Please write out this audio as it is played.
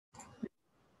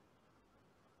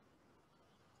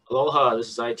Aloha, this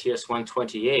is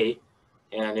ITS128,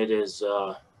 and it is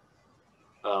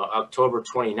October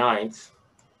 29th.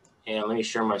 And let me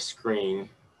share my screen.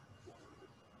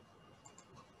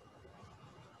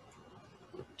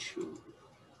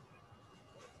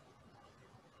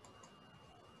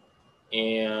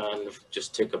 And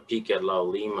just take a peek at La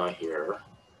Lima here.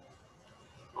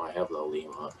 Oh, I have La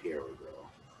Lima up here. We go.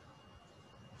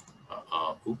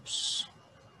 Oops.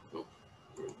 Oh,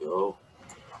 here we go.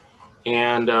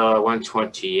 And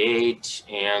 128.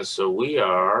 And so we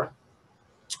are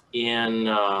in,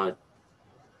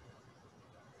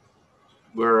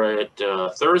 we're at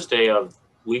Thursday of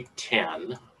week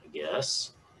 10, I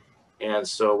guess. And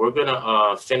so we're going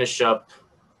to finish up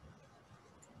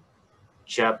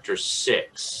chapter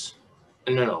 6.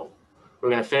 No, we're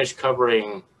going to finish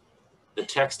covering the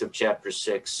text of chapter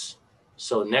 6.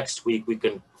 So next week we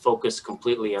can focus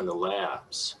completely on the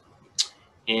labs.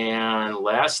 And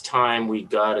last time we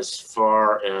got as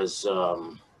far as,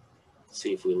 let's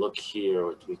see if we look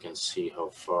here, we can see how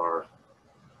far.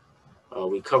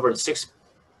 We covered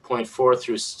 6.4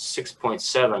 through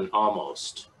 6.7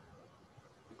 almost.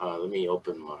 Let me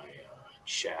open my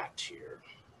chat here.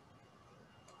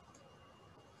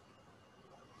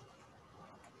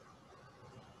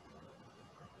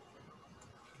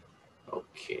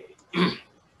 Okay.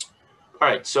 All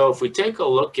right, so if we take a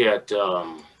look at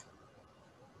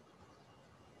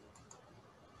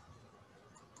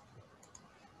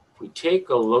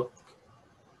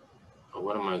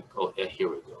what am I, oh, yeah, here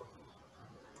we go.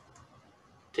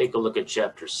 Take a look at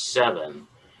chapter 7.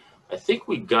 I think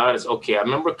we got is, okay, I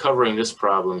remember covering this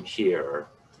problem here.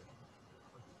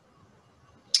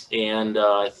 And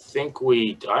I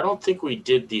don't think we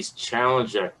did these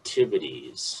challenge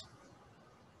activities.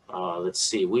 Let's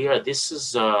see, this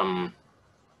is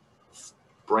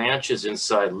branches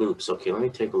inside loops. Okay, let me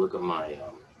take a look at my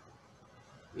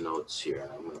notes here.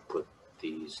 I'm going to put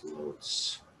these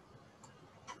notes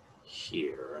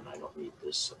here, and I don't need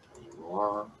this up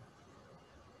anymore.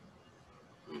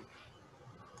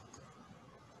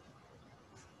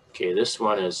 Okay, this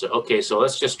one is, okay, so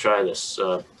let's just try this.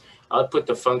 I'll put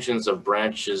the functions of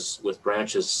branches with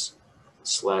branches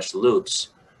 / loops.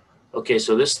 Okay,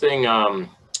 so this thing,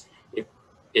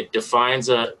 it defines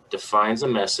a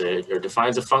message, or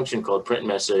defines a function called print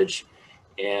message,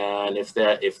 and if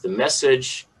the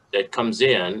message that comes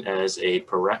in as a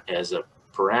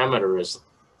parameter is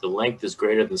the length is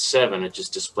greater than 7, it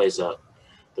just displays out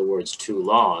the words too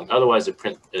long. Otherwise, it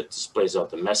displays out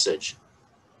the message.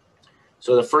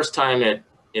 So the first time it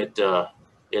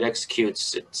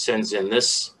executes, it sends in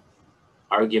this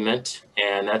argument,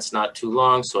 and that's not too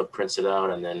long, so it prints it out,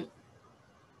 and then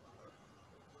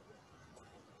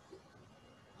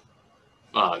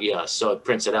so it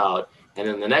prints it out, and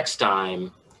then the next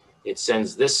time it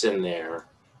sends this in there,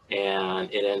 and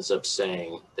it ends up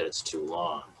saying that it's too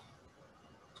long.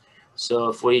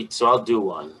 So I'll do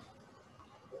one.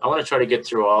 I want to try to get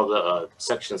through all the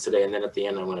sections today, and then at the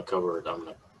end I'm going to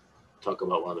talk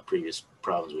about one of the previous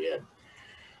problems we had.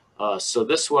 So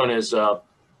this one is if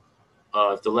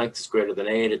the length is greater than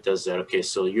 8, it does that. Okay,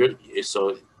 so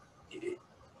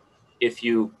if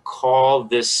you call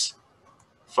this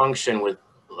function with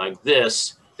like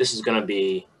this is going to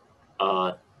be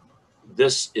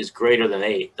this is greater than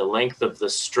 8. The length of the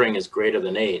string is greater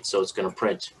than 8, so it's going to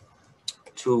print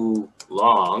too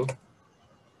long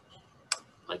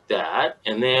like that.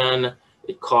 And then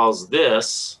it calls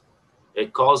this.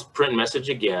 It calls print message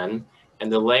again, and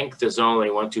the length is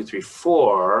only 1, 2, 3,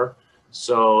 4.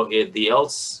 So the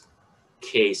else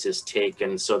case is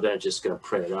taken, so then it's just going to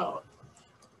print it out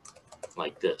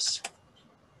like this.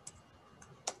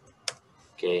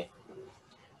 Okay,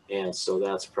 and so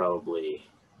that's probably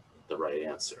the right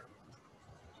answer.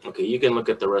 Okay, you can look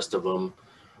at the rest of them.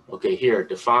 Okay, here,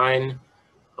 define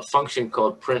a function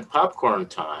called print popcorn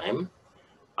time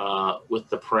with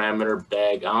the parameter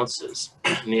bag ounces.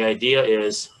 And the idea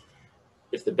is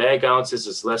if the bag ounces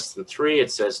is less than 3, it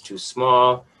says too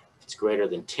small. If it's greater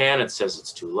than 10, it says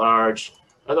it's too large.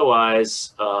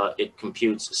 Otherwise, it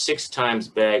computes 6 times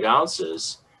bag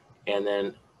ounces, and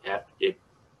then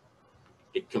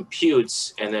it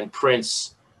computes and then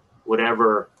prints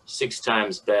whatever 6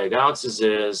 times bag ounces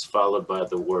is, followed by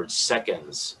the word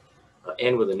seconds,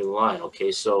 and with a new line.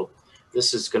 Okay, so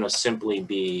this is going to simply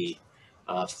be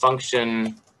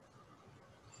function,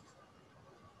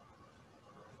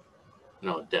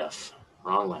 no, def,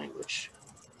 wrong language.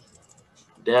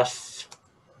 Def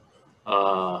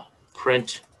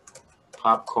print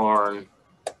popcorn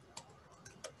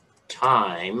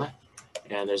time,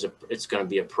 and it's going to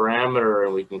be a parameter,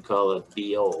 and we can call it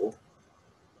BO,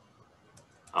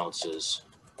 ounces.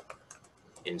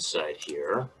 inside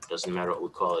here. Doesn't matter what we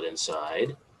call it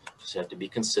inside. Just have to be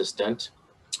consistent.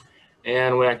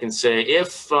 And what I can say,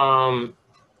 if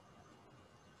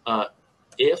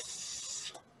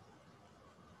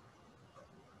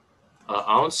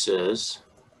ounces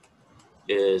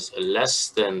is less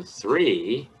than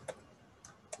 3,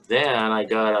 then I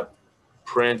gotta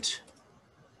print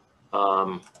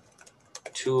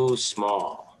too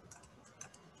small.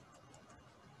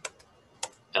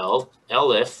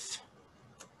 If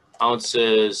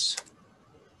ounces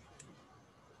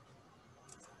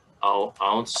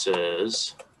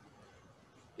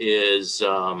is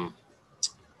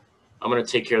I'm going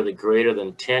to take care of the greater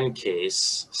than 10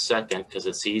 case second because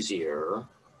it's easier.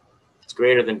 If it's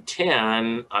greater than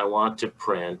 10, I want to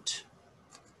print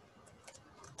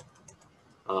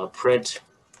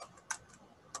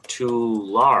too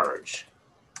large.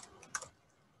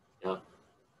 Yeah.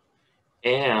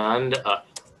 And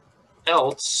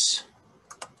else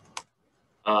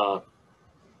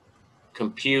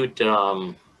compute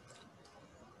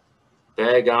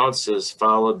bag ounces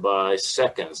followed by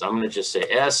seconds. I'm going to just say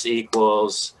S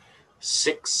equals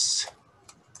 6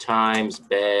 times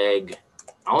bag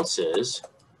ounces.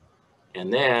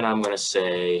 And then I'm going to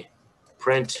say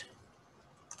print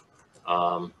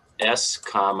S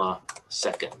comma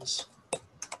seconds.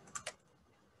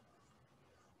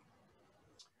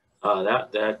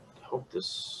 I hope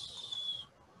this.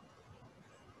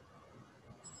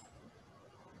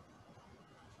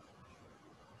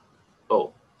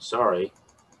 Oh, sorry.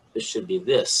 This should be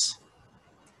this.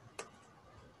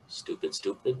 Stupid.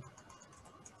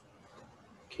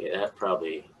 Okay, that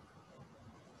probably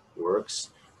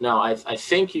works. Now, I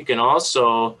think you can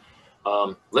also,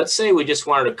 let's say we just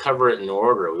wanted to cover it in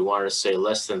order. We wanted to say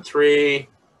less than 3,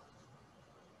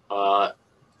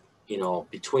 you know,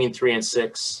 between 3 and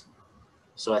 6.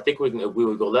 So I think we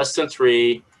would go less than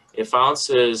 3. If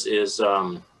ounces is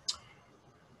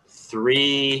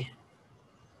 3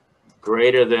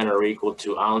 greater than or equal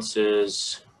to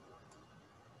ounces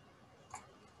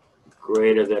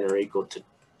greater than or equal to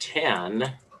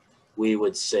 10, we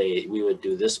would say, we would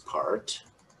do this part.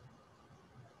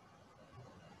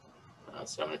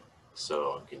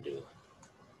 So I can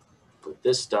put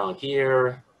this down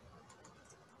here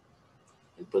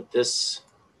and put this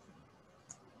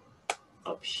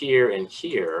up here and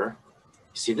here.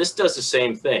 See, this does the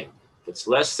same thing. If it's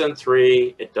less than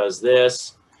 3, it does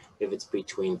this. If it's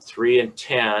between 3 and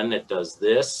 10, it does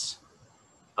this.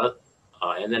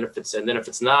 And then if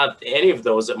it's not any of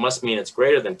those, it must mean it's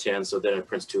greater than 10. So then it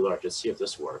prints too large. Let's see if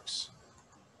this works.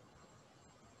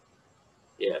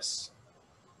 Yes.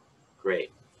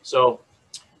 Great. So,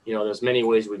 you know, there's many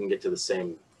ways we can get to the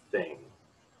same thing.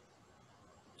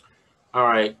 All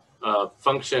right.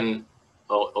 Function.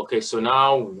 Oh, okay. So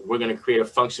now we're going to create a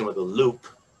function with a loop.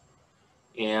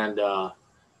 And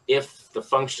if the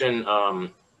function,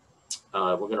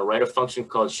 we're going to write a function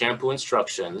called shampoo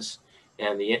instructions,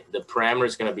 and the parameter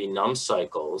is going to be num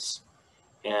cycles,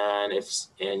 and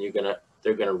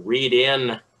they're going to read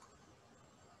in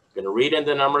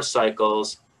the number of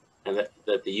cycles, and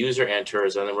that the user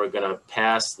enters, and then we're going to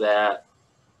pass that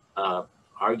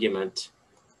argument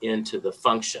into the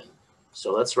function.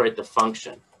 So let's write the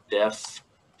function def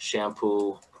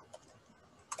shampoo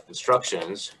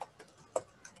instructions.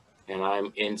 And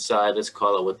I'm inside, let's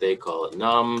call it what they call it,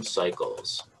 num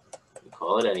cycles. You can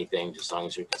call it anything, just as long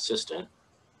as you're consistent.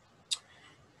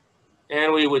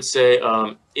 And we would say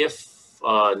if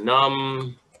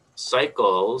num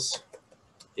cycles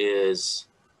is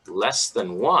less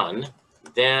than 1,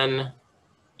 then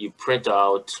you print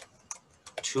out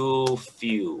too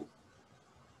few.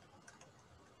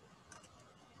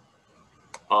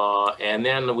 And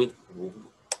then we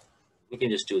can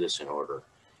just do this in order.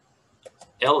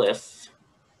 Elif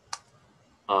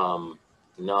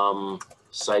num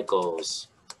cycles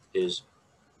is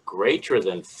greater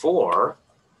than 4,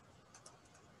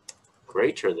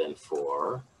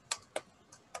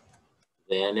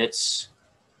 then it's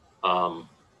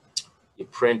you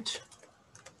print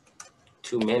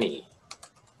too many.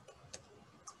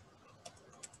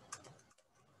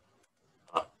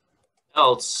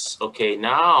 Else, okay,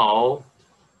 now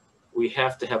we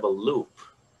have to have a loop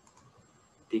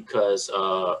because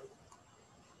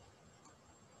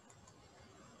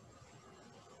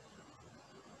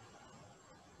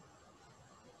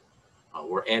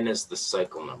where n is the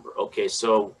cycle number. Okay,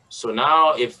 so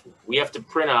now if we have to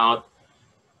print out,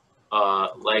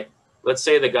 like, let's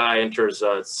say the guy enters,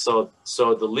 so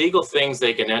the legal things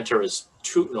they can enter is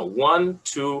 1,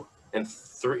 2, and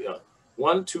 3,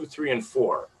 1, 2, 3, and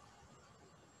 4.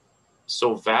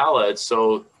 So valid.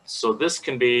 So so this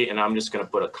can be, and I'm just going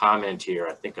to put a comment here.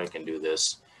 I think I can do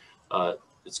this.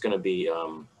 It's going to be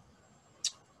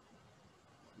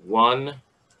 1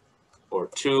 or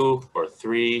 2 or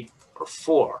 3 or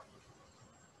 4.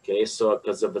 Okay, so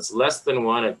because if it's less than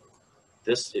 1, it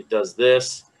does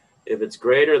this. If it's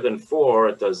greater than 4,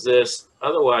 it does this.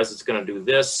 Otherwise, it's going to do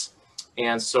this.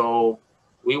 And so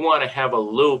we want to have a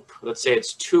loop. Let's say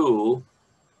it's 2.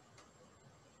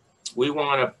 We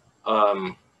want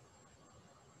to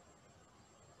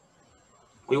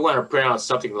print out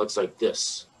something that looks like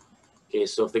this. Okay,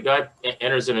 so if the guy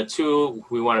enters in a 2,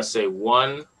 we want to say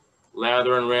 1,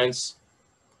 lather and rinse,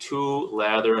 2,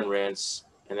 lather and rinse,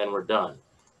 and then we're done.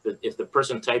 If the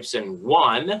person types in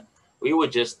 1, we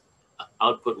would just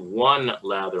output 1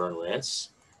 lather and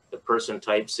rinse. The person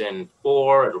types in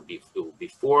 4, it will be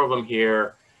 4 of them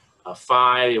here.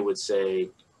 5, it would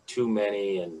say too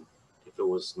many, and if it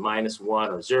was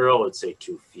 -1 or 0, it would say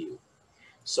too few.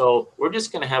 So we're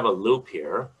just going to have a loop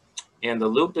here, and the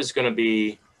loop is going to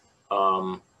be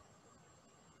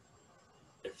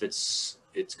if it's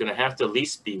going to have to at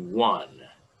least be 1.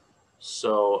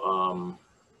 So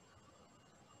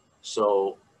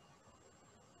so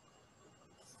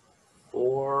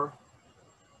 4,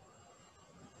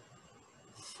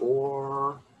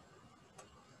 4,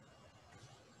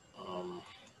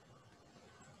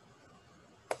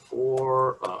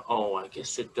 4. Oh, I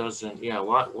guess it doesn't. Yeah.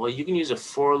 Well, you can use a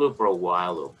for loop or a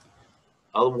while loop.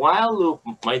 A while loop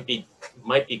might be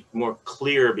more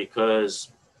clear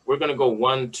because we're going to go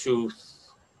 1, 2.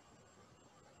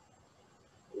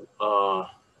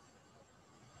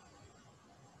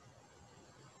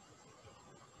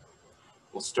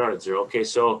 We'll start at 0. Okay,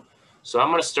 so I'm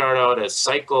going to start out as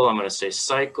cycle. I'm going to say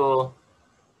cycle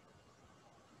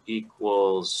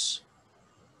equals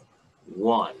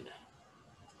 1.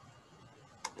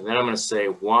 And then I'm going to say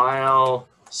while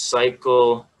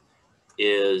cycle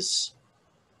is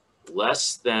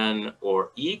less than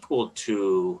or equal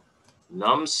to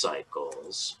num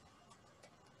cycles,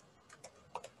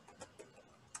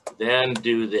 then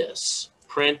do this.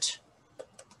 Print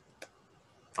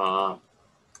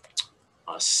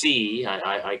C.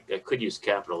 I could use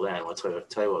capital N. I'll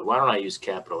tell you what, why don't I use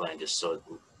capital N just so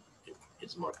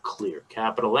it's more clear.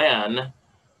 Capital N,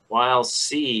 while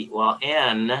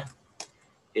N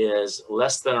is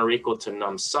less than or equal to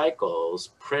num cycles,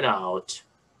 print out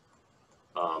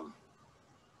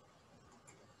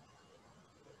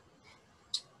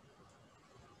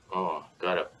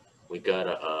we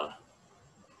gotta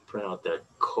print out that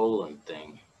colon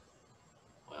thing.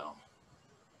 Well,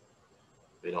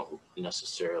 we don't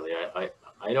necessarily. I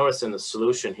notice in the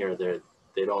solution here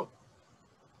they don't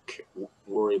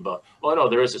worry about. Oh no,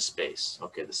 there is a space.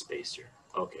 Okay, the space here.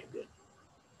 Okay, good.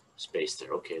 Space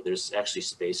there. Okay, there's actually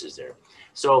spaces there.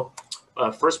 So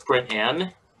first print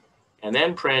N, and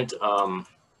then print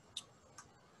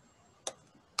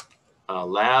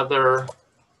lather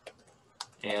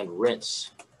and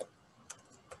rinse.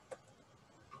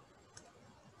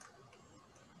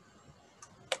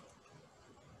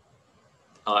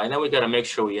 And then we got to make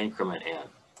sure we increment N.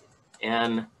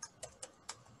 N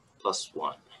plus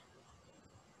 1.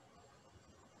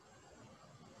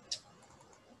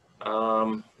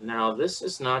 Now this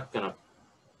is not going to.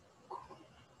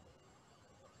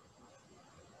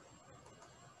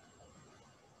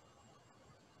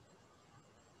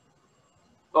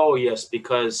 Oh yes,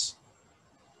 because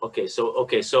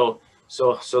so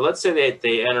let's say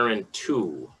they enter in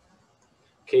 2.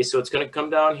 Okay, so it's going to come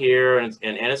down here, and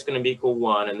N is going to be equal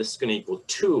 1, and this is going to equal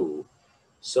 2.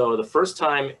 So the first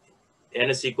time N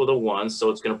is equal to 1, so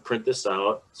it's going to print this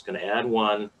out. It's going to add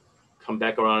 1, come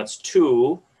back around, it's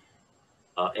 2.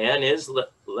 N is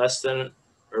less than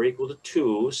or equal to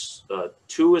 2.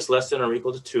 2 is less than or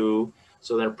equal to 2.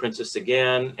 So then it prints this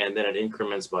again, and then it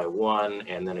increments by 1,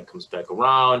 and then it comes back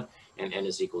around, and N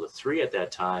is equal to 3 at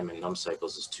that time, and num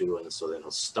cycles is 2, and so then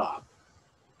it'll stop.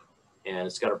 And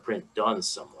it's got to print done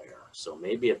somewhere. So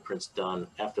maybe it prints done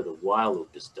after the while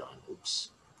loop is done. Oops,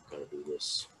 got to do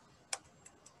this.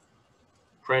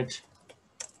 Print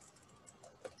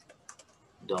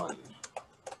done.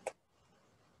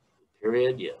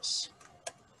 Period, yes.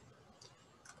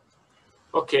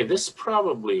 Okay, this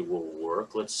probably will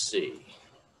work. Let's see.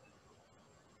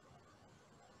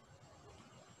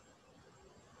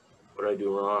 What did I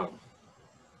do wrong?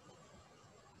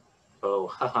 Oh,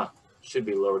 haha. Should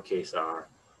be lowercase r,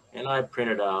 and I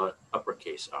printed out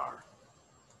uppercase R.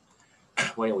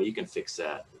 Well, anyway, you can fix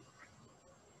that.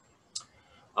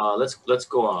 Let's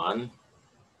go on.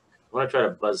 I want to try to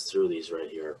buzz through these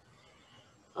right here.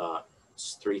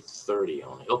 It's 3:30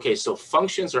 only. Okay, so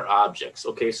functions are objects.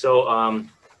 Okay, so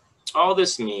all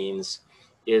this means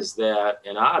is that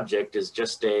an object is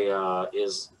just a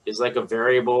is like a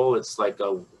variable. It's like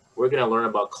we're going to learn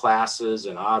about classes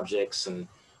and objects and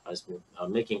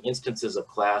making instances of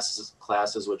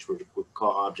classes which we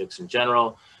call objects in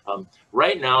general.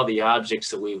 Right now, the objects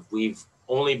that we've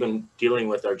only been dealing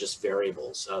with are just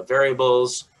variables.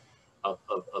 Variables, a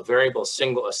variable, a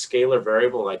scalar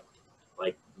variable like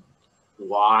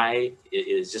y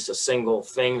is just a single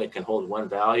thing that can hold one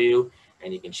value,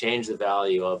 and you can change the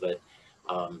value of it.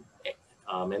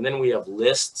 And then we have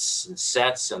lists and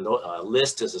sets, and a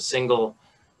list is a single,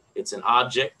 it's an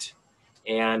object,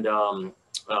 and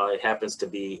it happens to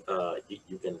be,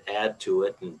 you can add to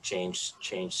it and change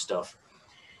stuff,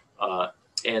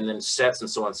 and then sets and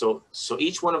so on. So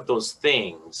each one of those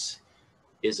things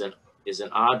is an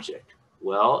object.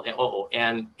 Well,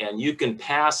 and you can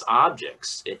pass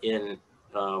objects in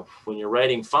when you're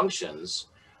writing functions.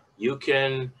 You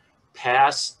can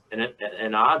pass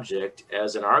an object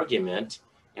as an argument,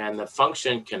 and the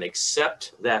function can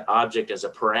accept that object as a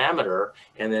parameter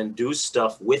and then do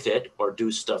stuff with it or do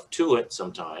stuff to it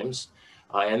sometimes.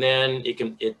 And then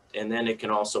it can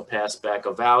also pass back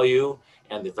a value,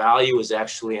 and the value is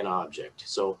actually an object.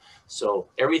 So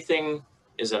everything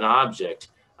is an object.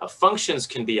 Functions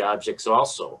can be objects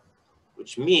also,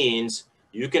 which means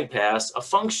you can pass a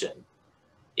function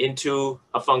into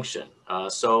a function.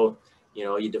 So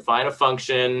you define a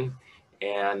function,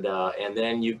 and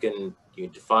then you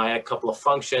define a couple of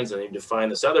functions, and you define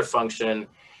this other function,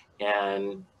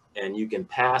 and you can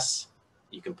pass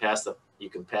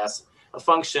a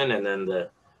function, and then the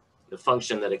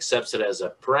function that accepts it as a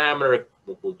parameter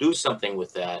will do something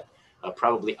with that,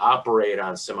 probably operate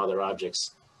on some other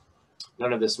objects.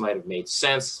 None of this might have made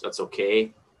sense. That's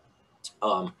okay.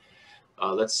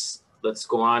 Let's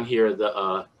go on here.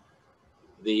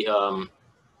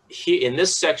 In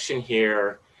this section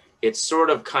here, it sort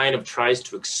of kind of tries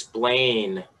to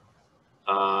explain,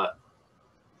 kind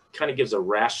of gives a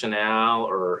rationale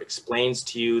or explains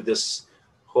to you this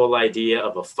whole idea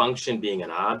of a function being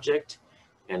an object.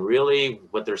 And really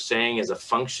what they're saying is a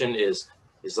function is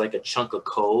like a chunk of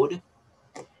code.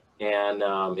 And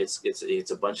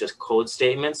it's a bunch of code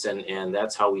statements, and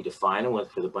that's how we define them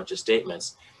with a bunch of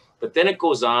statements. But then it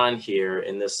goes on here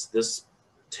in this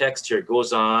text here,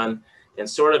 goes on and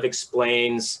sort of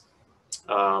explains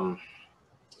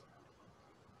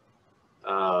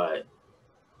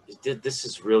this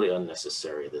is really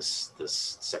unnecessary, this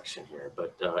section here,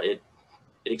 but it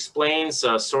explains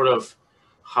sort of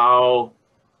how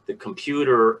the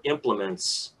computer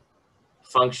implements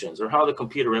functions, or how the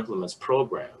computer implements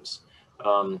programs.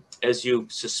 As you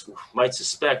might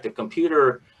suspect, a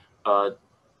computer,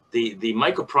 the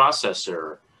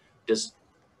microprocessor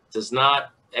does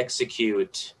not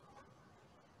execute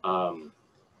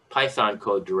Python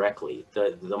code directly.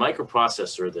 The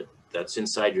microprocessor that's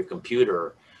inside your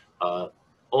computer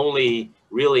only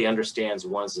really understands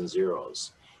ones and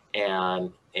zeros.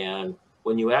 And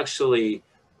when you actually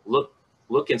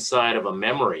look inside of a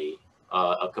memory,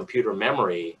 a computer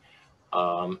memory,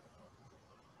 all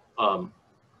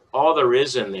there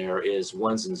is in there is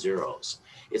ones and zeros.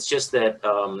 It's just that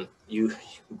you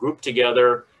group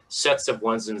together sets of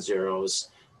ones and zeros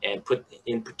and put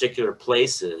in particular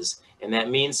places, and that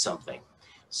means something.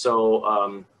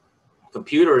 So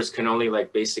computers can only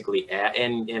basically add,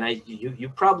 and you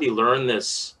probably learn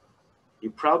this.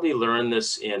 You probably learn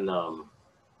this in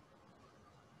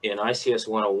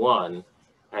ITS128.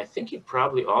 I think you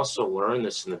probably also learned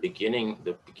this in the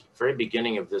very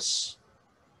beginning of this.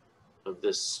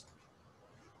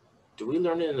 Do we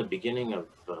learn it in the beginning of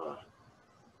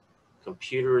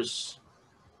computers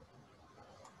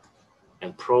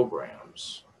and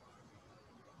programs?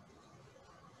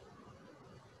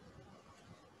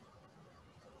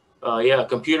 Yeah,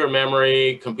 computer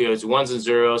memory, computers, ones and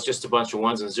zeros, just a bunch of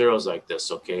ones and zeros like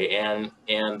this, okay?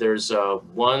 And there's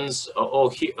ones,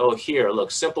 here,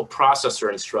 look, simple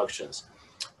processor instructions.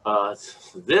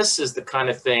 This is the kind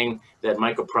of thing that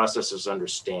microprocessors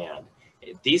understand.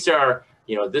 These are,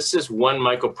 this is one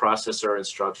microprocessor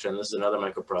instruction. This is another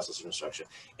microprocessor instruction.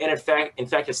 And in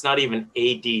fact, it's not even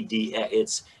ADD.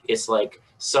 It's like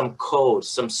some code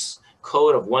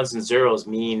of ones and zeros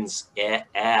means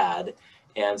add.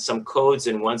 And some codes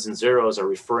in ones and zeros are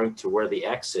referring to where the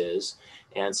X is.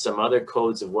 And some other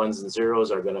codes of ones and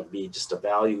zeros are going to be just a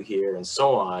value here and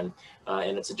so on.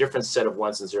 And it's a different set of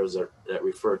ones and zeros that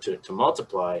refer to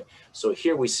multiply. So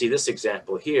here we see this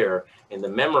example here. In the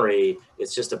memory,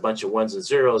 it's just a bunch of ones and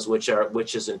zeros, which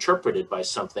is interpreted by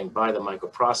something by the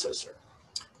microprocessor.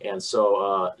 And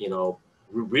so,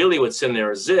 really what's in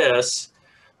there is this.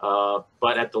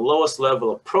 But at the lowest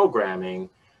level of programming,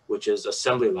 which is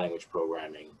assembly language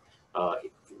programming.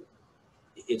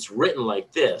 It's written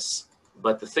like this,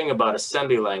 but the thing about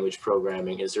assembly language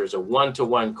programming is there's a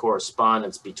one-to-one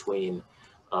correspondence between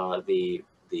the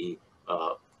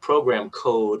program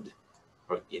code,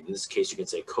 or in this case you can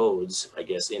say codes, I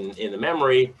guess, in the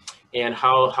memory, and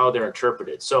how they're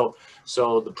interpreted. So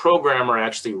the programmer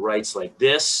actually writes like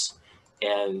this,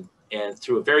 and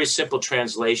through a very simple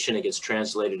translation, it gets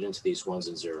translated into these ones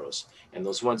and zeros. And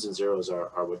those ones and zeros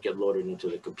are what get loaded into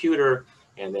the computer,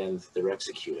 and then they're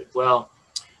executed. Well,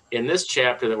 in this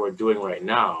chapter that we're doing right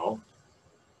now,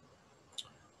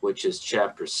 which is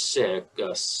chapter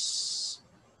 6,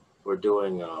 we're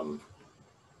doing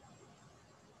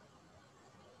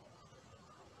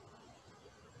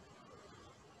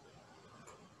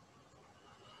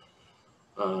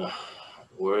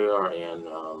we are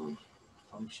in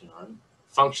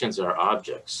functions are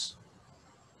objects.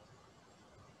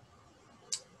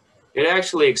 It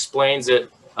actually explains it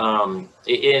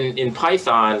in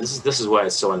Python. This is why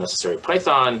it's so unnecessary.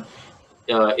 Python,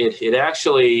 it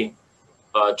actually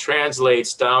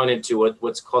translates down into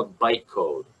what's called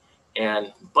bytecode,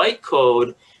 and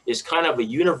bytecode is kind of a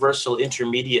universal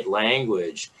intermediate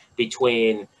language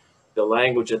between the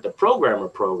language that the programmer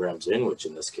programs in, which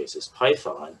in this case is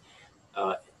Python,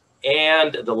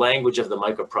 and the language of the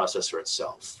microprocessor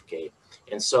itself. Okay,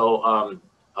 and so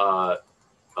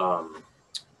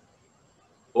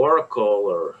Oracle,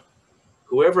 or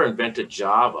whoever invented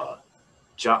Java,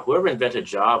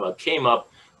 came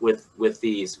up with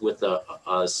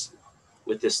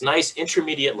this nice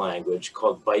intermediate language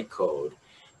called bytecode,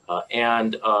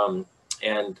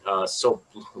 so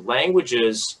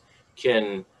languages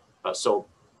can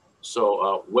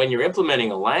when you're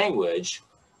implementing a language,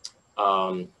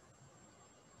 all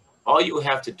you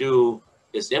have to do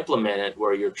is implement it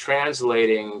where you're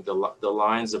translating the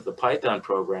lines of the Python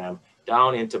program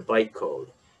down into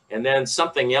bytecode, and then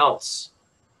something else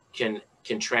can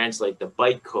translate the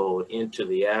bytecode into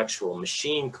the actual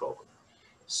machine code.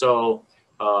 So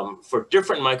for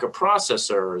different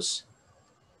microprocessors,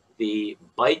 the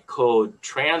bytecode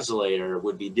translator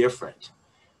would be different.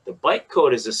 The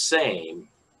bytecode is the same,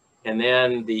 and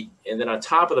then on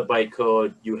top of the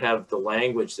bytecode, you have the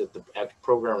language that the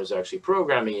programmer is actually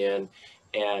programming in,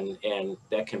 and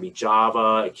that can be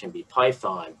Java, it can be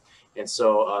Python. And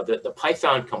so the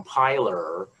Python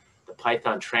compiler, the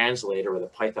Python translator, or the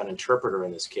Python interpreter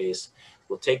in this case,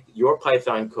 will take your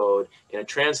Python code and it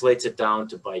translates it down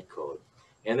to bytecode.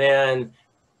 And then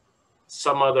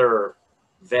some other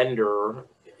vendor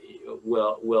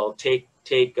will take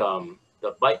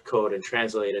the bytecode and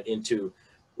translate it into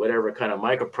whatever kind of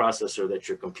microprocessor that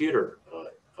your computer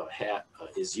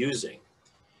is using.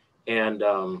 And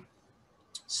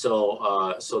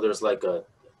so there's like a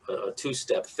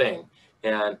two-step thing.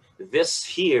 And this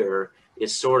here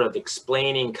is sort of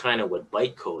explaining kind of what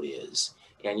bytecode is.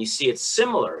 And you see it's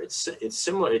similar. It's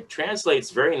similar. It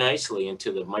translates very nicely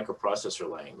into the microprocessor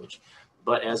language.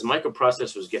 But as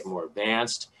microprocessors get more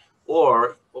advanced,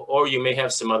 or you may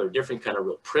have some other different kind of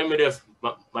real primitive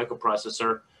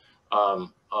microprocessor,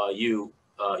 you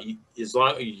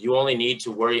only need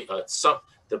to worry.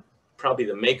 Probably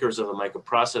the makers of the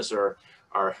microprocessor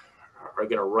are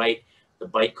going to write the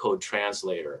bytecode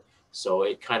translator, so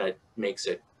it kind of makes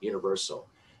it universal.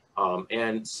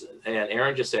 And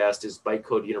Aaron just asked, is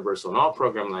bytecode universal in all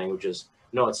programming languages?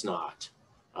 No, it's not.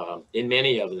 In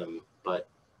many of them, but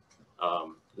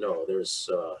no, there's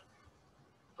still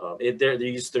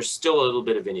a little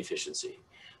bit of inefficiency.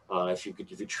 If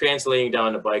you're translating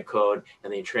down to bytecode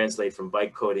and then you translate from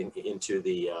bytecode into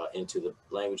the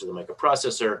language of the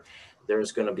microprocessor,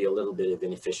 there's going to be a little bit of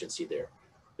inefficiency there.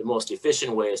 The most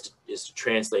efficient way is to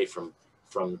translate from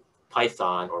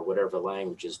Python or whatever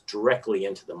language is directly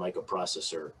into the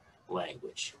microprocessor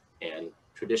language, and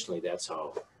traditionally that's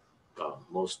how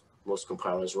most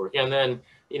compilers work. And then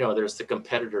there's the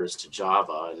competitors to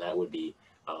Java, and that would be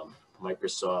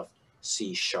Microsoft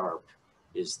C#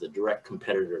 is the direct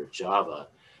competitor to Java.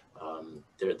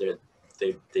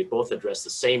 They both address the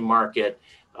same market.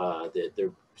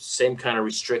 They're same kind of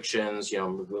restrictions.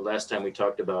 Last time we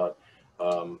talked about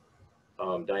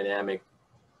dynamic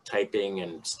typing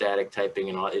and static typing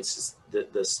and all. It's just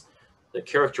the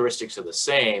characteristics are the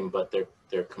same, but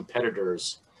they're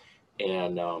competitors.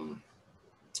 And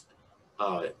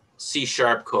C#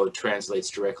 code translates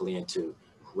directly into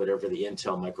whatever the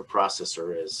Intel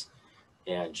microprocessor is,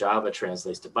 and Java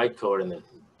translates to bytecode, and then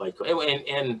bytecode,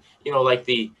 and like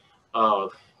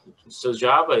so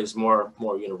Java is more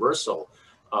universal.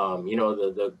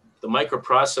 The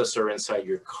microprocessor inside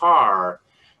your car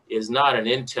is not an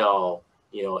Intel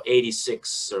you know,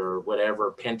 86 or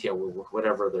whatever Pentium,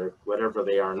 whatever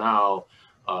they are now,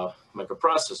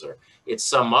 microprocessor. It's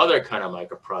some other kind of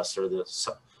microprocessor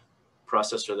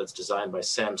that's designed by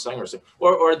Samsung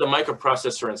or the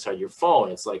microprocessor inside your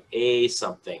phone. It's like A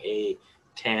something,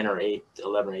 A10 or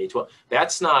A11 or A12.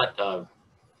 That's not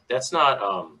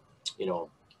you know,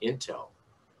 Intel.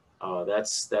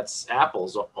 That's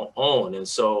Apple's own. And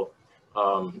so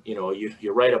you know,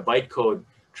 you write a bytecode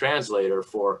translator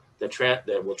for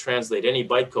that will translate any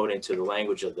bytecode into the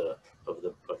language of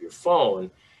your phone,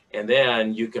 and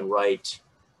then you can write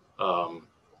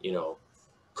you know,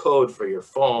 code for your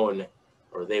phone,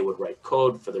 or they would write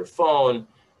code for their phone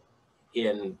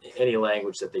in any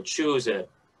language that they choose, and it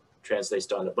translates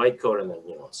down to bytecode, and then,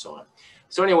 you know, and so on.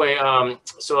 So anyway,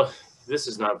 so this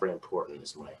is not very important,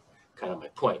 is my kind of my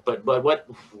point. But what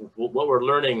we're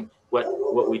learning,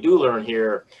 what we do learn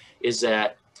here, is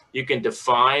that you can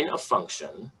define a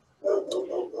function,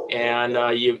 and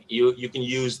you can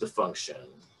use the function,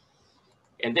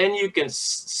 and then you can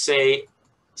say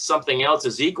something else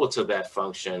is equal to that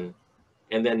function,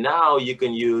 and then now you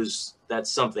can use that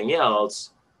something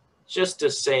else just the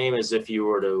same as if you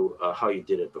were to how you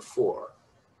did it before.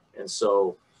 And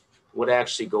so what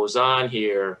actually goes on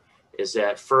here is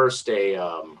that first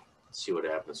let's see what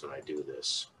happens when I do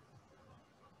this.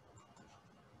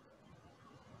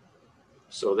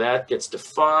 So that gets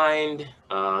defined,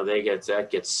 that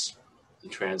gets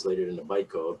translated into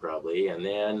bytecode probably, and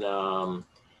then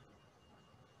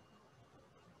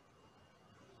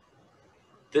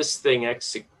this thing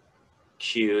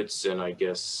executes, and I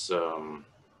guess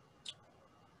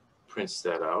prints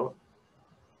that out.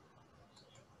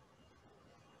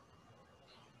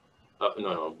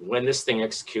 No, when this thing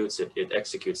executes, it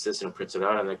executes this and prints it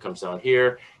out, and then it comes down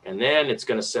here, and then it's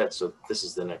going to set, so this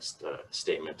is the next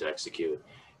statement to execute.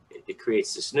 It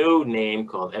creates this new name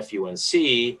called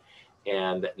FUNC,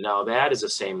 and now that is the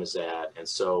same as that, and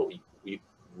so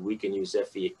we can use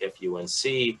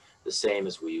FUNC the same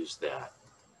as we use that.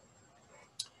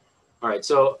 All right,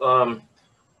 so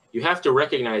you have to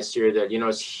recognize here that, you know,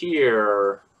 it's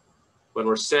here when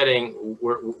we're setting,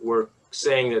 we're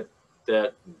saying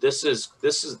that this is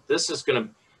going to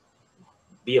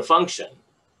be a function,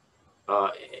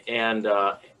 and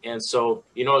so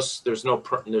you notice there's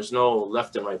no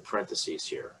left and right parentheses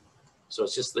here, so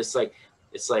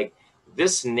it's like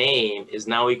this name is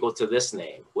now equal to this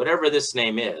name, whatever this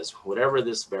name is, whatever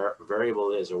this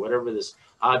variable is, or whatever this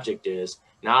object is.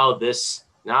 Now this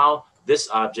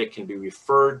object can be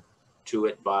referred to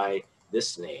it by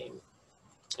this name,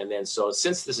 and then so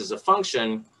since this is a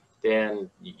function, then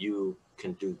you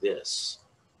can do this.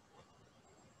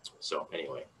 So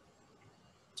anyway,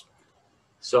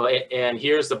 so and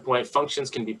here's the point: functions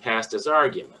can be passed as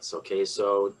arguments. Okay,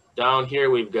 so down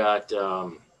here we've got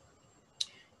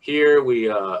here we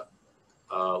have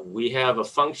a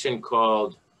function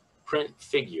called print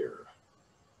figure.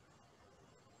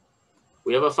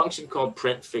 We have a function called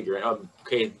print figure.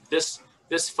 Okay, this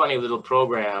funny little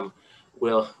program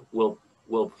will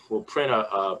print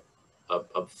a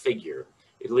figure.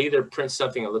 It'll either print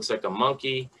something that looks like a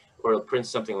monkey, or it'll print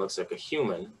something that looks like a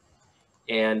human.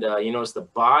 And you notice the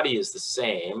body is the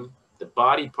same. The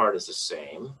body part is the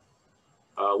same.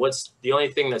 What's the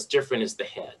only thing that's different is the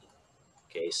head.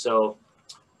 Okay, so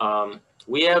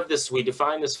we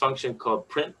define this function called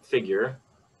print figure.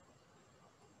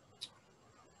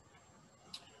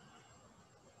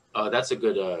 That's a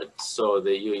good. So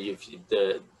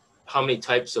how many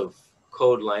types of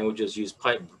code languages use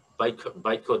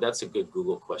bytecode? That's a good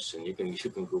Google question. You can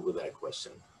Google that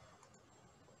question.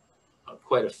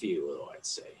 Quite a few, though, I'd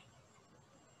say.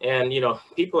 And you know,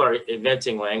 people are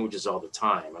inventing languages all the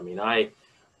time. I mean,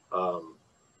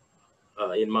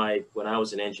 when I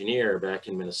was an engineer back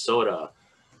in Minnesota,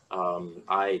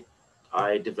 I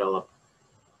developed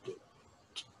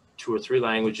 2 or 3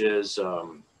 languages.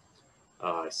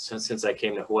 Since I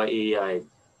came to Hawaii, I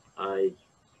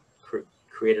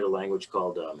created a language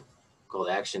called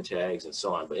action tags and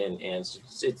so on. But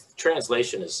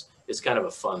translation is kind of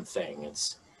a fun thing.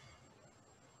 It's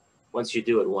once you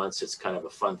do it once, it's kind of a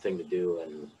fun thing to do.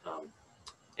 And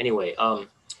anyway,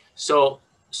 so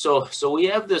we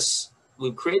have this.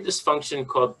 We create this function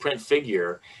called print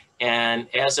figure, and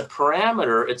as a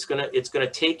parameter, it's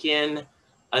gonna take in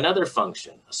another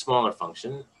function, a smaller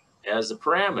function, as a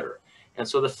parameter. And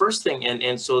so the first thing,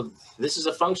 and so this is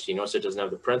a function, you notice it doesn't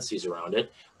have the parentheses around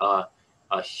it.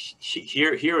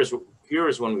 Here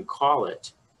is when we call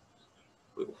it.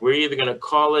 We're either going to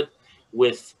call it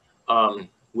with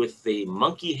the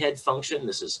monkey head function.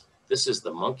 This is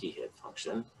the monkey head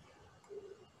function,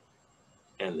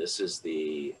 and this is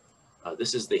the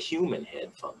This is the human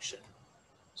head function.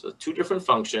 So two different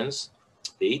functions.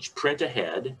 They each print a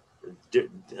head,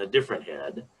 a different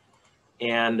head.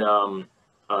 And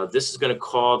this is going to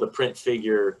call the print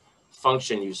figure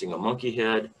function using a monkey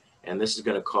head. And this is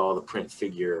going to call the print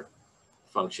figure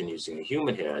function using a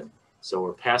human head. So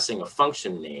we're passing a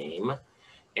function name.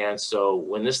 And so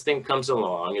when this thing comes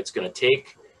along, it's going to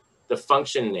take the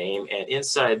function name, and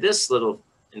inside this,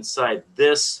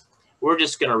 we're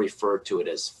just going to refer to it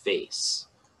as face.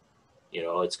 You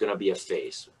know, it's going to be a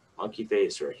face, monkey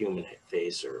face or a human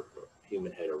face or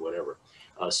human head or whatever.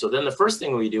 So then the first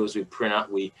thing we do is we print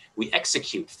out, we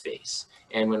execute face.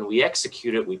 And when we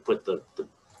execute it, we put the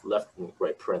left and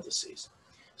right parentheses.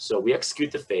 So we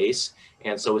execute the face.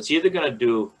 And so it's either going to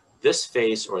do this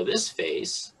face or this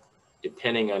face,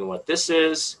 depending on what this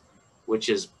is, which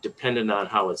is dependent on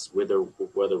how it's, whether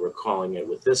we're calling it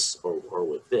with this or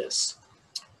with this.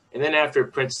 And then after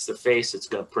it prints the face, it's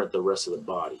going to print the rest of the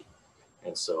body.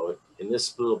 And so in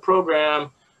this little program,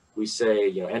 we say,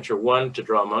 you know, enter 1 to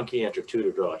draw a monkey, enter 2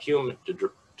 to draw a human,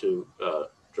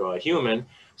 draw a human.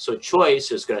 So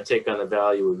choice is going to take on the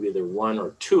value of either 1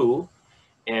 or 2.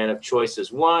 And if choice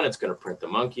is 1, it's going to print the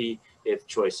monkey. If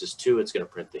choice is 2, it's going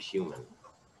to print the human.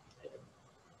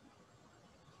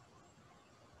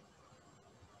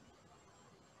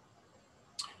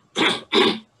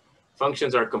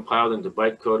 Functions are compiled into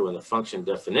bytecode when the function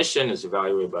definition is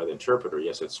evaluated by the interpreter.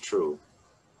 Yes, it's true.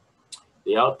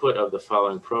 The output of the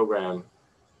following program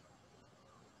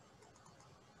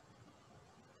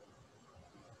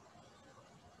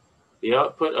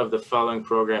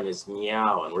is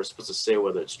meow, and we're supposed to say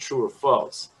whether it's true or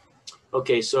false.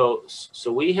 Okay, so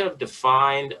we have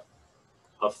defined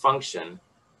a function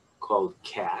called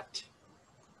cat,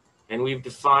 and we've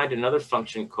defined another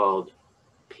function called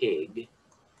pig.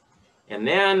 And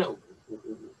then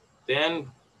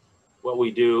what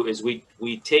we do is we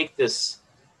take this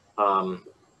the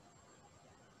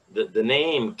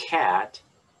name cat,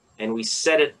 and we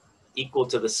set it equal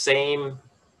to the same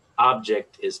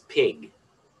object as pig.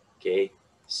 Okay,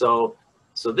 so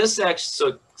this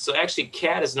actually actually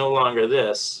cat is no longer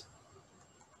this.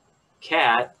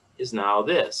 Cat is now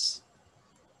this.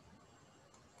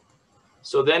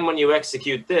 So then when you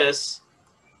execute this,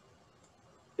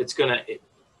 it's gonna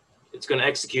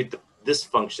execute this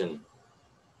function,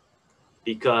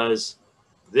 because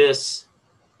this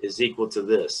is equal to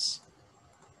this.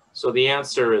 So the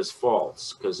answer is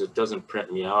false, because it doesn't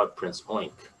print meow, it prints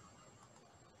oink.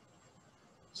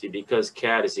 See, because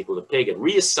cat is equal to pig, it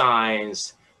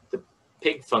reassigns the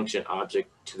pig function object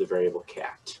to the variable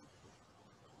cat.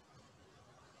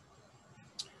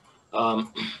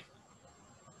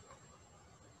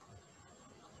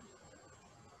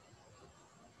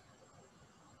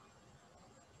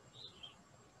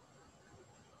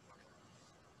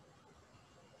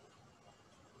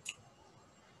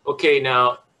 Okay,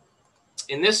 now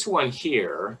in this one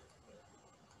here,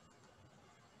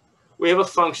 we have a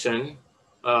function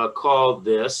called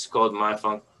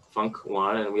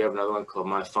myfunc1, and we have another one called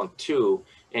myfunc2.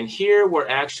 And here we're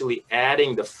actually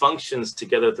adding the functions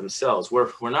together themselves.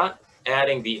 We're not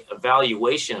adding the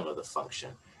evaluation of the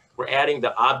function. We're adding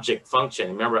the object function.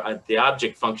 Remember, the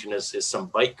object function is some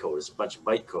bytecode, it's a bunch of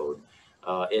bytecode.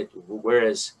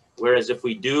 Whereas if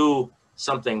we do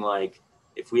something like,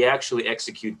 if we actually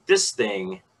execute this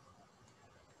thing,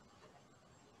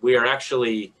 we are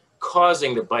actually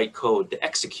causing the bytecode to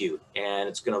execute, and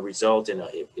it's going to result in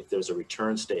if there's a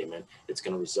return statement, it's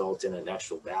going to result in an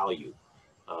actual value.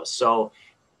 So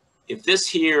if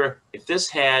this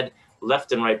had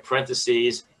left and right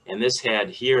parentheses, and this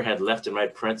here had left and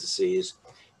right parentheses,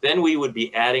 then we would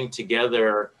be adding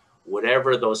together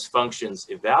whatever those functions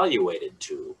evaluated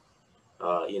to.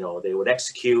 You know, they would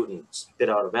execute and spit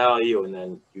out a value, and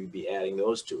then you'd be adding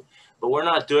those two. But we're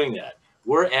not doing that.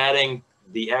 We're adding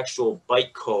the actual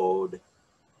bytecode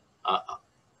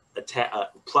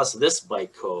plus this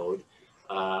bytecode.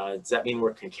 Does that mean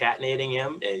we're concatenating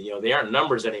them? And you know, they aren't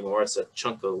numbers anymore. It's a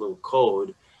chunk of little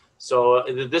code. So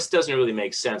this doesn't really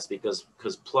make sense, because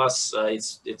plus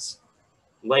it's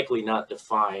likely not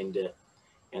defined,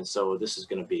 and so this is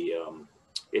going to be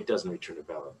it doesn't return a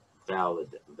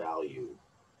valid value,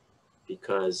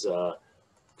 because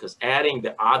adding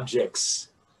the objects,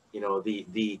 you know,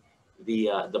 the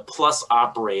plus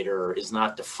operator is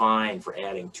not defined for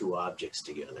adding two objects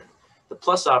together. The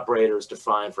plus operator is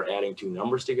defined for adding two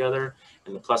numbers together,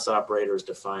 and the plus operator is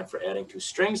defined for adding two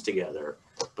strings together,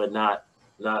 but not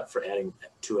for adding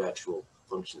two actual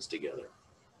functions together.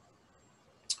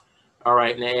 All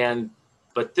right,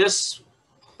 but this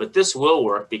will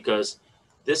work, because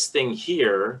this thing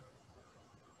here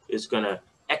is going to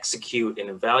execute and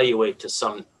evaluate to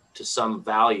some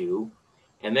value,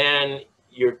 and then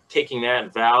you're taking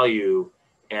that value,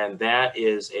 and that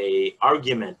is a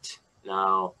argument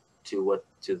now to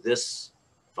this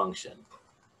function.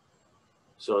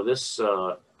 So this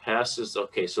passes,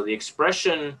 okay, so the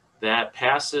expression that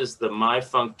passes the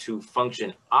myfunc to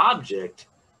function object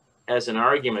as an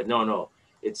argument, no,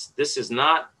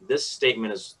 this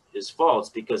statement is false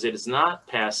because it is not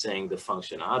passing the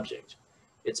function object.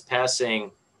 It's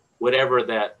passing whatever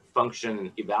that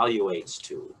function evaluates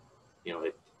to. You know,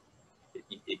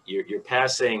 you're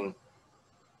passing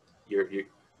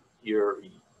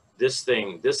this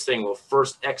thing will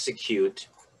first execute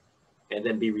and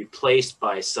then be replaced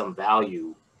by some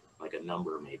value, like a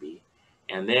number maybe,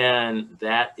 and then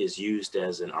that is used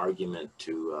as an argument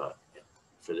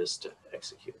for this to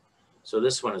execute. So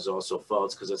this one is also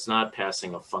false because it's not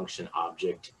passing a function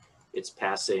object. It's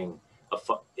passing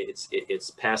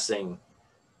it's passing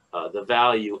the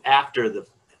value after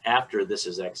this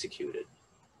is executed.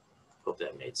 Hope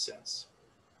that made sense.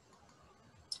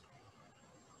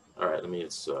 All right,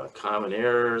 it's common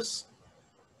errors.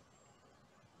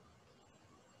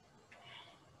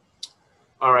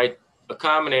 All right, a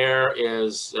common error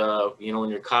is when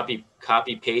you're copy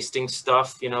pasting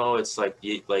stuff. It's like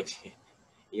you're going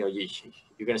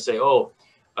to say, oh,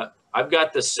 I've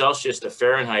got the Celsius to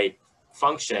Fahrenheit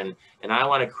function, and I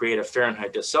want to create a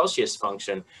Fahrenheit to Celsius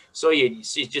function. So you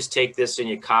just take this and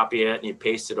you copy it and you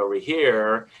paste it over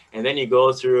here, and then you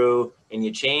go through and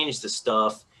you change the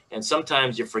stuff, and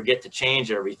sometimes you forget to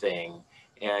change everything,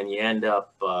 and you end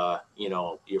up,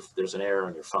 there's an error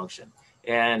in your function.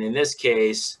 And in this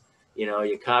case,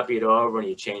 you copy it over and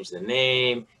you change the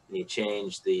name and you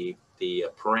change the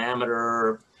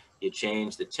parameter, you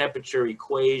change the temperature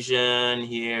equation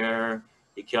here,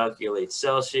 you calculate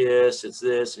Celsius, it's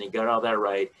this, and you got all that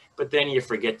right, but then you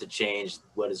forget to change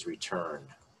what is returned.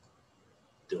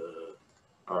 Duh.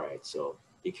 All right, so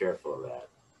be careful of that.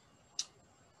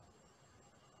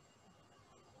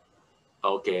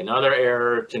 Okay, another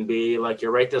error can be like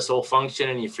you write this whole function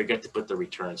and you forget to put the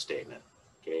return statement.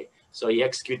 Okay, so you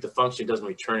execute the function, it doesn't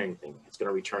return anything. It's going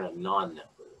to return a none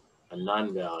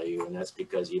value, and that's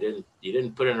because you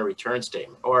didn't put in a return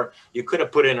statement. Or you could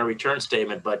have put in a return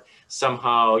statement, but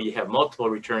somehow you have multiple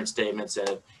return statements,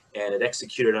 and it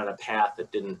executed on a path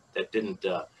that didn't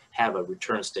have a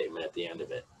return statement at the end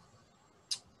of it.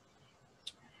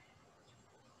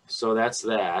 So that's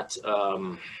that.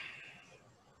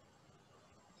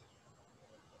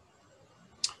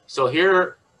 So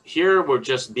here we're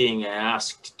just being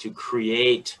asked to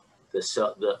create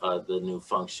the new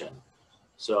function.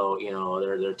 So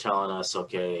they're telling us,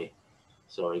 okay,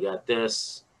 so we got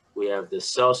this, we have this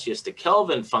Celsius to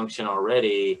Kelvin function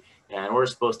already, and we're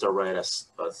supposed to write a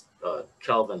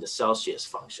Kelvin to Celsius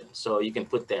function. So you can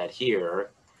put that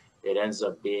here. It ends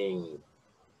up being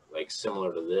like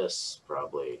similar to this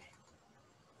probably.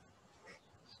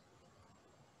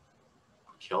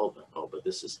 Kelvin. Oh, but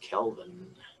this is Kelvin.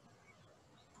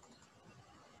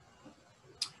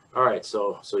 All right,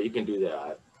 so you can do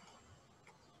that.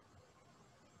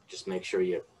 Just make sure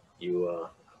you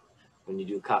when you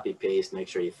do copy paste, make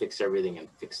sure you fix everything and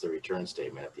fix the return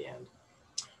statement at the end.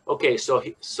 Okay, so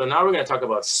now we're going to talk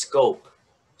about scope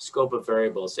of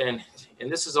variables, and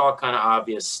this is all kind of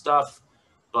obvious stuff,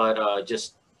 but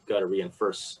just got to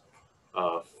reinforce.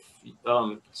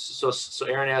 So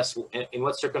Aaron asks, in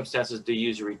what circumstances do you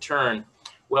use a return?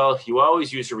 Well, you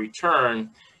always use a return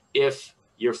if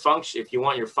you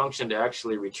want your function to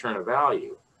actually return a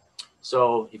value.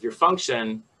 So if your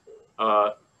function,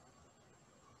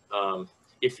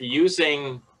 if you're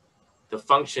using the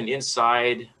function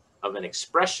inside of an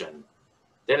expression,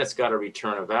 then it's got to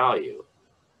return a value.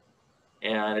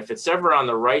 And if it's ever on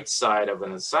the right side of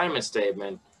an assignment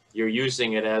statement, you're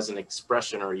using it as an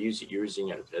expression or using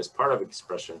it as part of an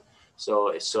expression. So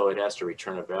it has to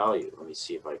return a value. Let me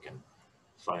see if I can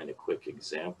find a quick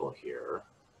example here.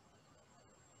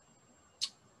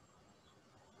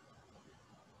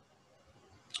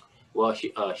 Well,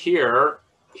 here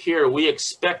we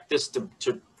expect this to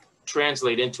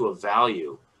translate into a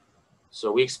value.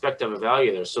 So we expect to have a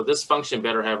value there. So this function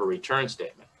better have a return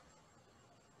statement.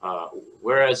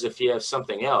 Whereas if you have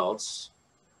something else,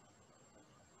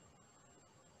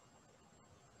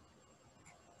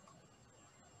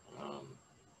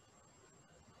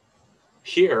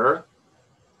 here,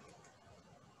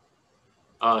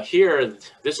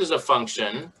 this is a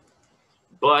function,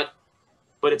 but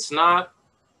it's not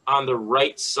on the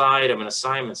right side of an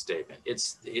assignment statement.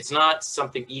 It's not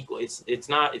something equal. It's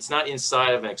not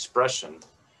inside of an expression.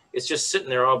 It's just sitting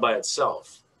there all by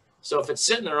itself. So if it's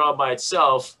sitting there all by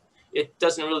itself, it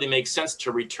doesn't really make sense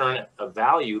to return a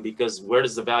value, because where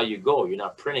does the value go? You're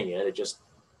not printing it. It just,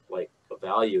 like a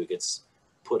value gets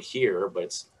put here, but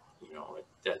it's, you know,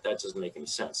 that doesn't make any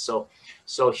sense.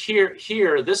 So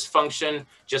here, this function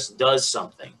just does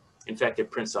something. In fact, it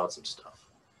prints out some stuff.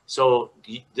 So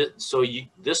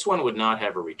this one would not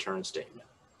have a return statement.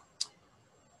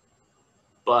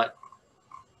 But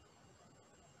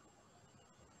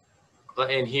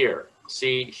in here,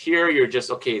 see, here you're just,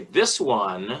 okay, this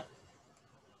one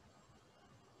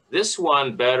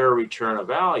better return a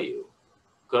value,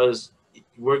 because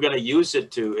we're going to use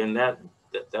it to, and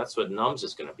that's what nums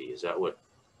is going to be. Is that what?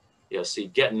 Yeah, see,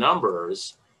 get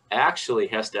numbers actually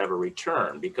has to have a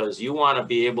return, because you want to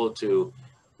be able to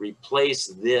replace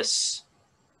this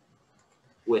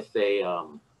with a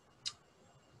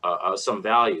some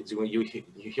value.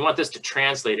 You want this to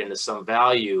translate into some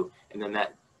value, and then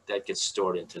that gets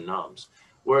stored into nums.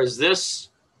 Whereas this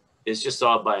is just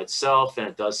all by itself and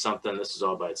it does something. This is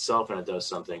all by itself and it does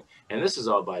something. And this is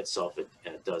all by itself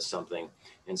and it does something.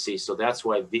 And see, so that's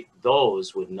why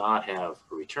those would not have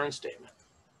a return statement.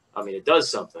 I mean, it does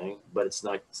something, but it's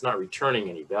not returning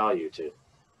any value to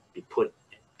be put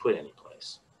any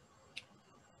place.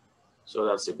 So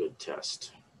that's a good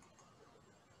test.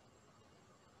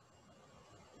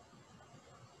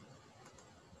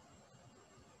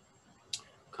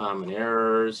 Common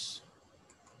errors.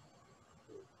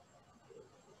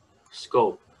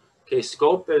 Scope. Okay,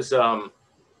 scope is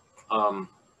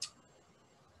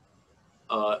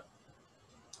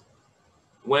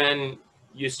when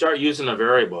you start using a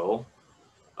variable,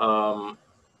 what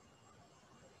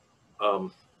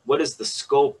is the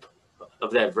scope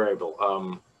of that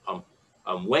variable?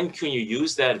 When can you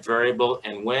use that variable,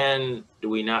 and when do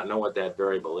we not know what that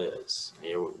variable is?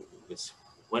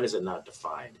 When is it not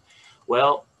defined?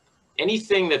 Well,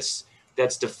 anything that's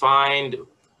defined,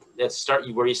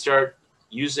 where you start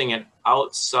using it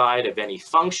outside of any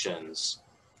functions,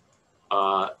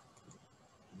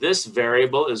 this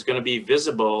variable is going to be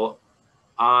visible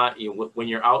when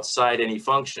you're outside any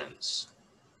functions.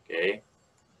 Okay.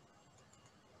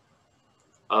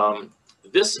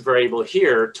 This variable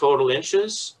here, total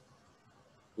inches,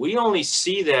 we only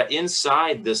see that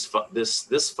inside this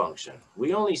function.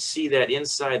 We only see that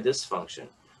inside this function.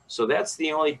 So that's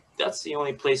the only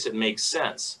place it makes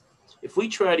sense. If we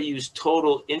try to use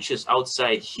total inches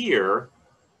outside here,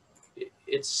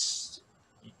 it's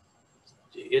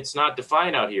not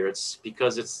defined out here. It's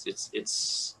because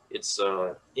it's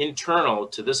internal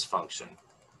to this function.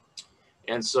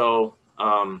 And so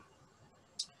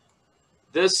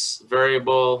this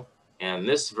variable and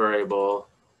this variable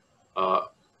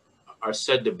are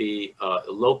said to be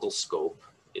local scope.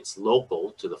 It's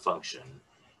local to the function.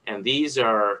 And these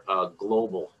are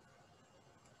global.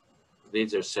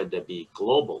 These are said to be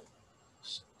global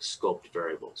scoped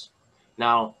variables.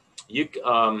 Now,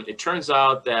 it turns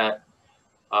out that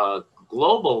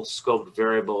global scoped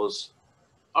variables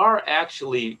are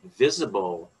actually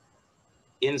visible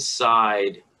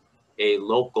inside a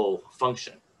local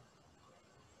function,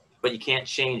 but you can't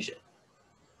change it.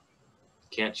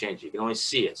 Can't change it. You can only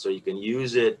see it. So you can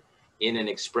use it in an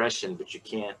expression, but you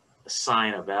can't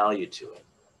assign a value to it.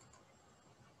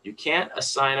 You can't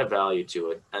assign a value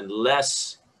to it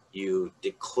unless you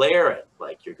declare it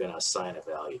like you're going to assign a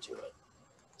value to it.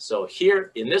 So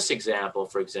here in this example,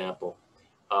 for example,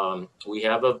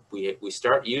 we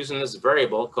start using this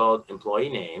variable called employee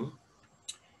name,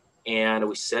 and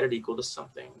we set it equal to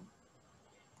something.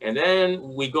 And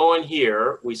then we go in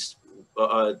here,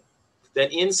 then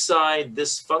inside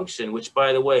this function, which,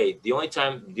 by the way, the only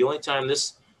time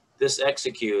this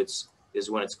executes is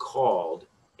when it's called,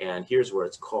 and here's where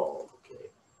it's called. Okay,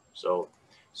 so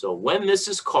when this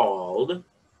is called,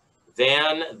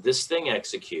 then this thing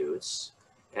executes,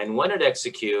 and when it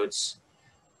executes,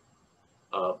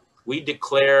 we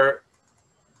declare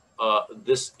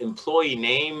this employee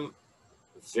name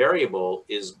variable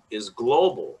is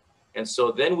global, and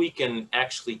so then we can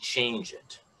actually change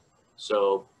it.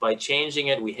 So by changing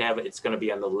it, we have it. It's going to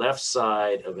be on the left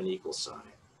side of an equal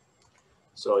sign.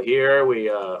 So here we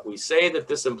say that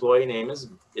this employee name is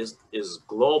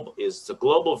global, is the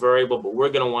global variable, but we're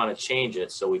going to want to change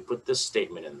it. So we put this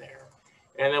statement in there,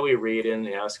 and then we read in,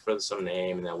 ask for some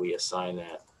name, and then we assign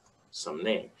that some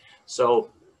name.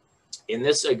 So in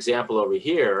this example over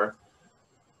here,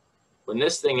 when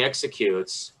this thing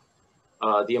executes,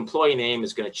 the employee name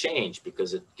is going to change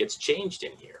because it gets changed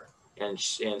in here. And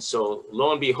so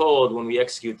lo and behold, when we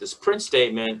execute this print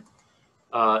statement,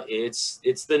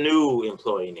 it's the new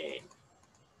employee name.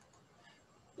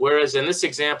 Whereas in this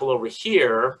example over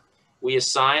here, we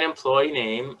assign employee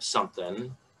name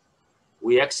something,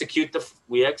 we execute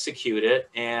it,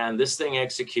 and this thing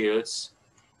executes,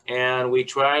 and we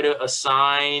try to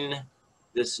assign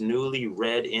this newly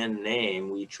read in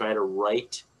name. We try to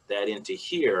write that into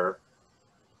here,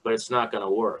 but it's not going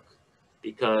to work,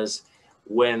 because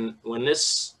when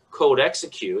this code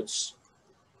executes,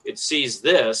 it sees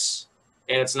this,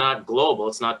 and it's not global.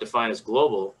 It's not defined as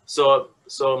global. So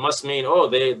it must mean, oh,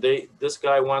 this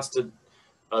guy wants to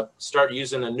start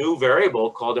using a new variable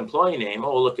called employee name.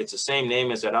 Oh, look, it's the same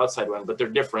name as that outside one, but they're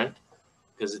different,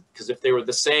 because if they were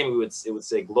the same, it would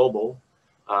say global.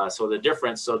 So they're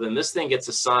different. So then this thing gets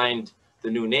assigned the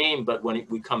new name, but when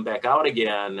we come back out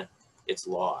again, it's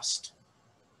lost.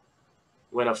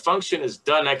 When a function is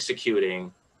done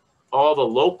executing, all the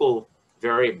local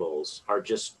variables are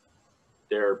just,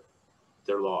 they're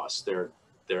lost.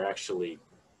 They're actually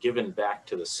given back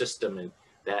to the system, and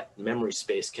that memory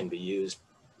space can be used,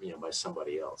 by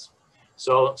somebody else.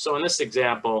 So in this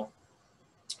example,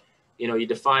 you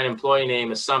define employee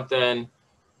name as something,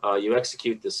 you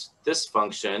execute this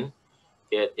function,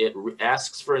 it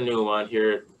asks for a new one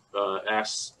here,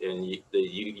 asks, and the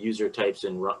user types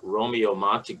in Romeo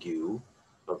Montague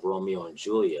of Romeo and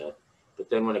Juliet. But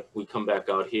then when we come back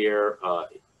out here,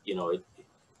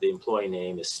 the employee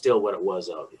name is still what it was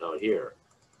out here.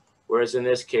 Whereas in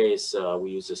this case,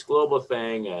 we use this global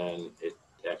thing, and it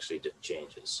actually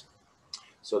changes.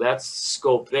 So that's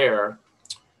scope there.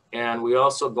 And we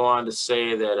also go on to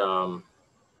say that,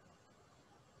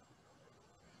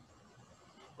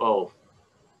 oh,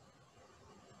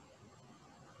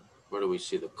 where do we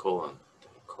see the colon? The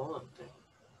colon thing.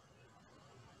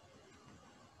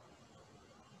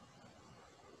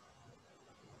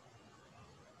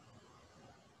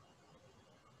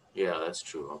 Yeah, that's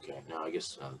true. Okay, now I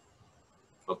guess,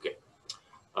 okay.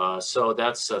 So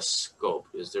that's a scope.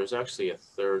 There's actually a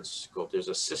third scope. There's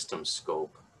a system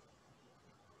scope.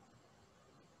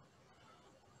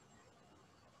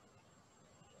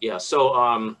 Yeah,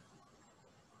 so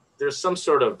there's some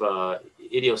sort of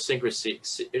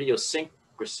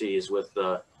idiosyncrasies with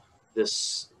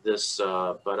this,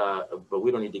 but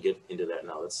we don't need to get into that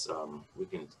now. Let's we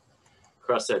can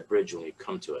cross that bridge when we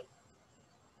come to it.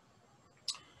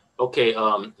 Okay,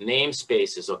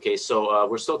 namespaces. Okay, so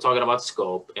we're still talking about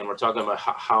scope, and we're talking about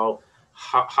how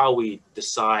we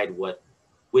decide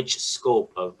which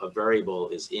scope of a variable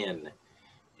is in,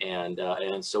 and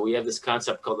so we have this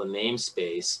concept called a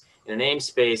namespace. And a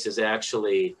namespace is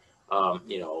actually,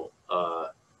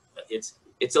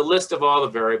 it's a list of all the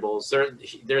variables.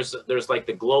 There's like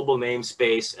the global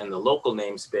namespace and the local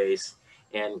namespace,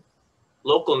 and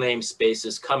local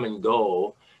namespaces come and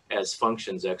go as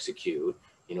functions execute.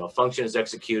 A function is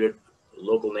executed,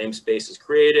 local namespace is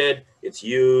created, it's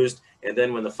used, and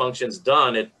then when the function's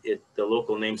done, the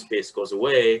local namespace goes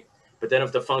away. But then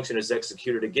if the function is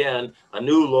executed again, a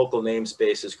new local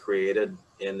namespace is created,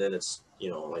 and then it's,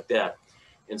 like that.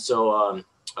 And so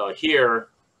here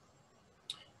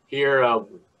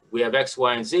we have X,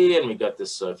 Y, and Z, and we got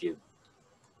this, if you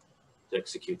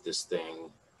execute this thing,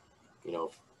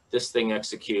 this thing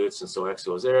executes, and so X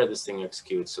goes there, this thing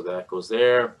executes, so that goes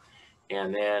there.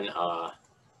 And then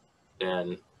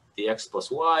the X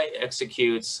plus Y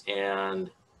executes, and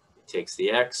it takes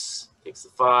the X, takes the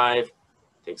 5,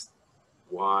 takes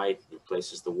Y,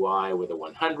 replaces the Y with a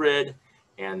 100,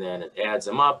 and then it adds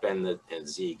them up, and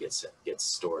Z gets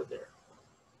stored there.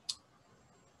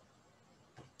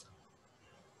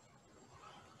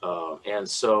 And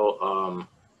so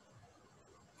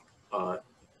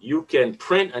you can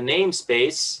print a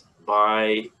namespace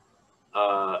by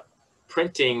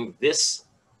printing this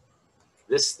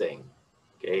thing.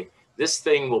 Okay, this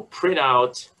thing will print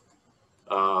out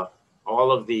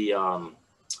all of the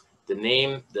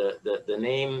name. The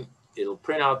name. It'll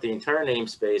print out the entire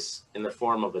namespace in the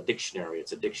form of a dictionary.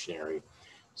 It's a dictionary.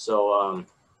 So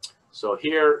so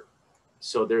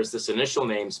there's this initial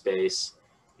namespace,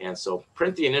 and so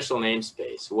print the initial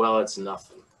namespace. Well, it's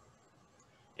nothing.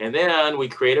 And then we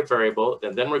create a variable,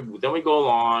 and then we go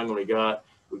along, and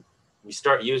we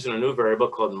start using a new variable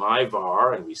called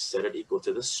myvar, and we set it equal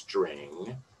to the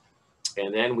string.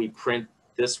 And then we print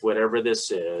this, whatever this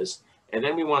is, and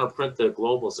then we want to print the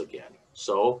globals again.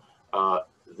 So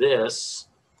this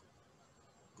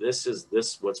is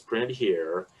what's printed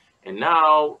here. And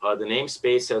now the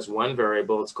namespace has one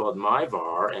variable, it's called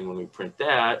myvar, and when we print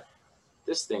that,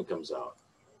 this thing comes out.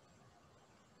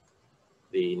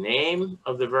 The name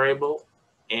of the variable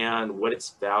and what its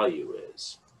value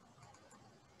is.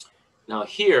 Now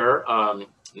here, and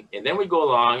then we go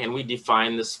along and we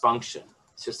define this function.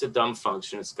 It's just a dumb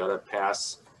function. It's got a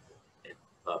pass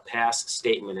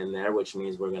statement in there, which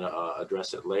means we're going to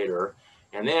address it later.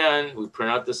 And then we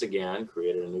print out this again,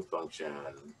 created a new function.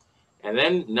 And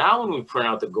then now when we print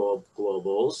out the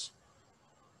globals,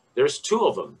 there's two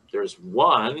of them. There's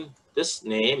one, this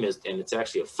name is, and it's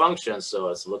actually a function, so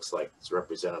it looks like it's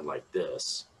represented like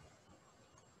this.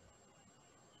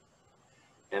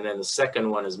 And then the second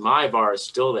one is my var is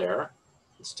still there.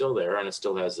 It's still there, and it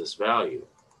still has this value.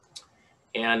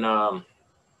 And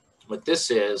what this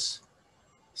is,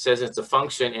 says it's a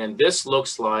function, and this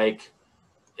looks like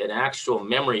an actual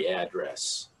memory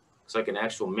address. It's like an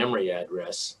actual memory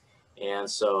address. And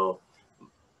so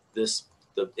this,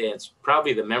 it's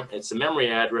probably it's the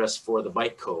memory address for the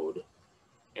bytecode.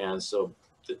 And so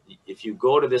if you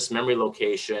go to this memory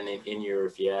location in your,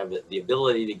 if you have the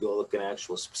ability to go look at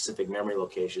actual specific memory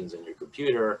locations in your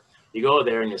computer, you go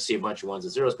there and you'll see a bunch of ones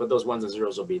and zeros, but those ones and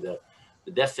zeros will be the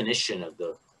definition of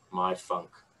the myfunc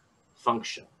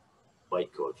function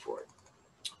bytecode for it.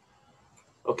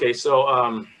 Okay,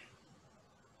 so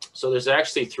so there's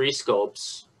actually 3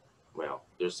 scopes. Well,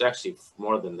 there's actually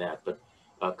more than that, but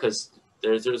because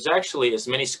there's actually as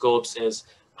many scopes as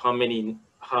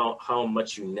how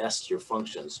much you nest your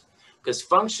functions, because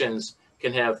functions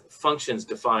can have functions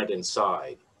defined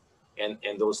inside, and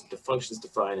the functions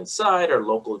defined inside are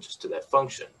local just to that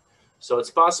function. So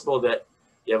it's possible that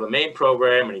you have a main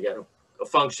program and you got a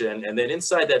function, and then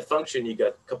inside that function you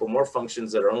got a couple more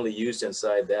functions that are only used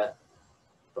inside that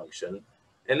function,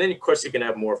 and then of course you can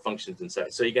have more functions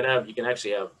inside. So you can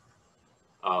actually have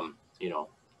you know,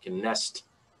 you can nest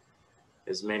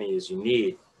as many as you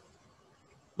need.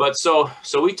 But so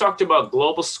we talked about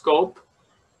global scope.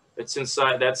 It's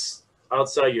inside, that's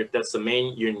outside your, that's the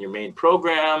main, you're in your main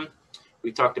program.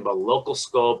 We talked about local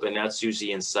scope, and that's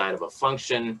usually inside of a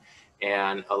function.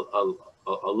 And a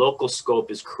local scope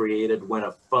is created when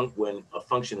a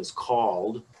function is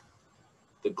called.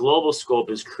 The global scope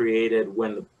is created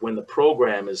when the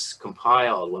program is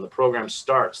compiled. When the program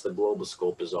starts, the global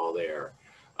scope is all there,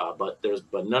 but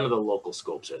none of the local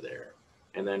scopes are there.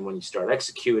 And then when you start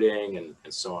executing and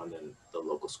so on, then the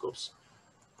local scopes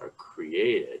are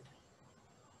created.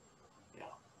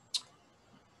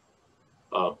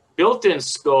 Yeah. Built-in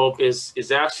scope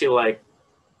is actually like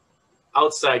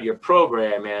outside your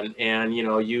program, and you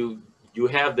know, you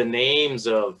have the names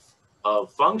of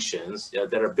functions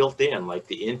that are built in, like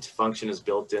the int function is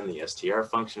built in, the str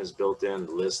function is built in,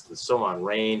 the list and so on,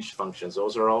 range functions,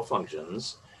 those are all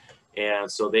functions. And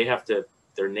so they have to,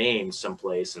 they're named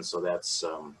someplace, and so that's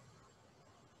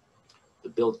the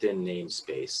built-in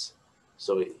namespace.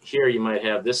 So here you might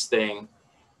have this thing,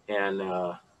 and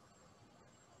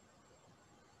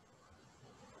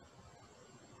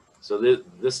so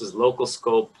this is local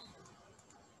scope,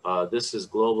 this is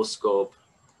global scope,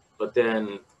 but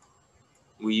then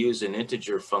we use an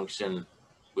integer function,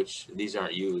 which these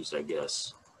aren't used, I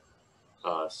guess.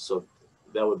 So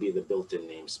that would be the built-in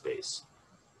namespace.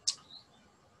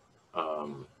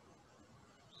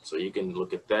 So you can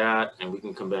look at that, and we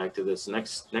can come back to this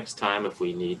next time if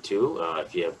we need to.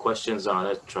 If you have questions on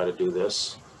it, try to do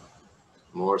this.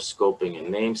 More scoping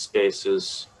and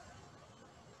namespaces.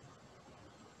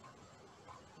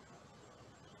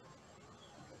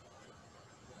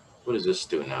 What does this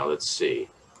do now? Let's see.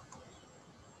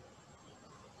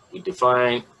 We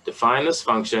define this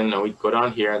function, and we go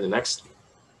down here in the next.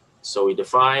 So we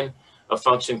define a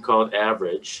function called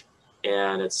average,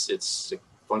 and its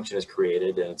function is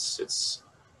created, and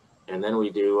and then we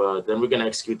do then we're going to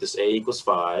execute this a equals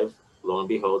 5. Lo and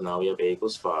behold, now we have a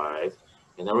equals 5,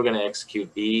 and then we're going to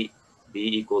execute b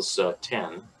equals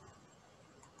 10.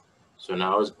 So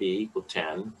now is b equal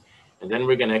 10, and then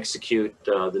we're going to execute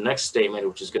the next statement,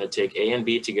 which is going to take a and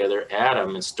b together, add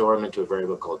them, and store them into a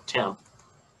variable called temp.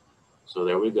 So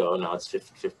there we go. Now it's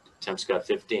temp's got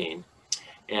 15.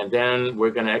 And then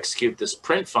we're going to execute this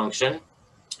print function.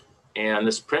 And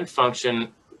this print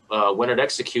function, when it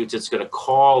executes, it's going to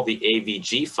call the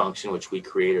AVG function, which we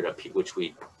created up here, which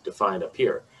we defined up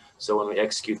here. So when we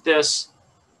execute this,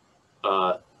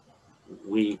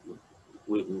 we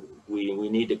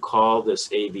need to call this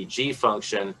AVG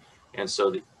function, and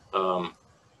so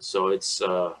so it's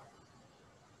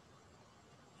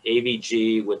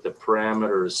AVG with the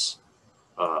parameters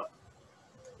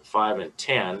 5 and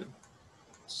 10.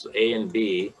 So A and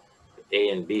B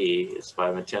is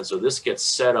 5 and 10. So this gets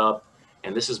set up,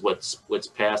 and this is what's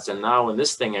passed. And now when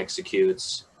this thing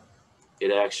executes,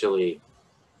 it actually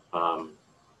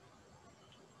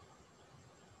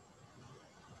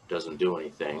doesn't do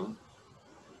anything.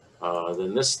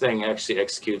 Then this thing actually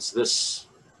executes this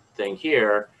thing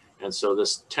here, and so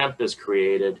this temp is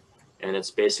created, and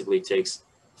it's basically takes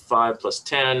 5 plus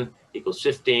 10 equals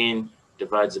 15,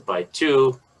 divides it by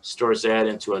 2, stores that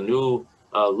into a new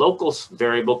local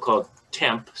variable called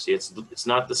temp. See, it's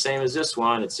not the same as this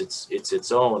one. It's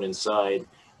its own inside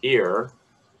here.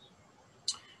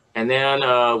 And then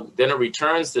it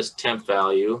returns this temp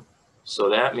value. So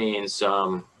that means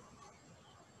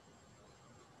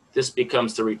this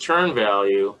becomes the return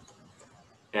value.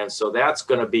 And so that's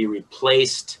going to be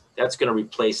replaced. That's going to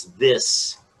replace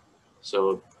this.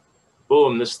 So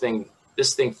boom, this thing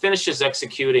finishes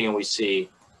executing, and we see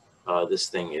this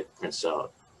thing, it prints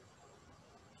out.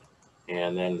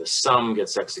 And then the sum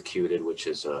gets executed, which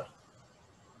is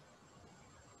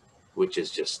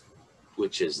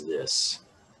this.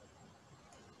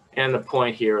 And the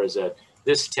point here is that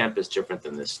this temp is different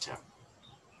than this temp.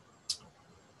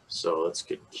 So let's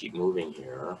keep moving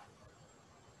here.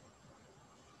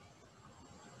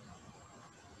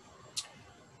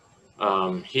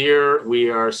 Here we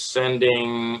are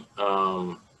sending,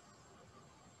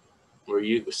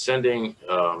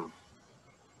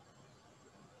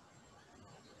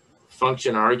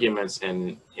 function arguments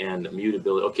and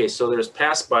mutability. Okay, so there's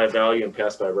pass by value and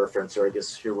pass by reference, or I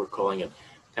guess here we're calling it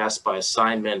pass by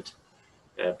assignment,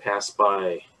 pass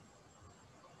by,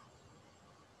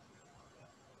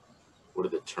 what are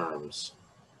the terms?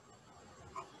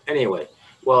 Anyway,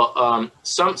 well,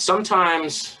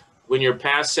 sometimes when you're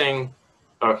passing,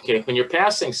 when you're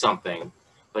passing something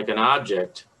like an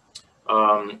object,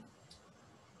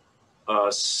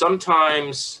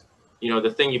 sometimes,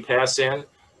 the thing you pass in,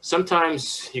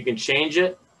 sometimes you can change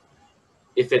it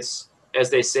if it's, as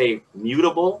they say,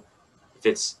 mutable.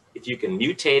 If you can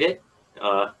mutate it,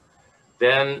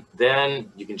 then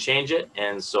you can change it.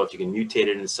 And so if you can mutate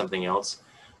it into something else,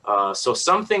 so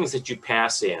some things that you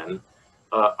pass in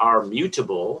are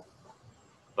mutable.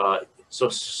 So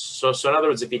in other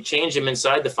words, if you change them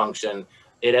inside the function,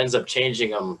 it ends up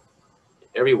changing them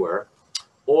everywhere.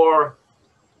 Or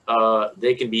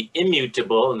they can be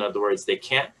immutable. In other words, they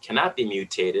cannot be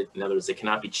mutated. In other words, they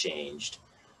cannot be changed.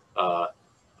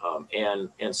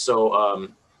 And so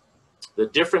the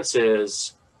difference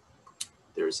is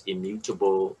there's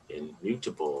immutable and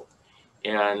mutable.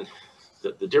 And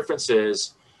the difference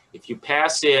is if you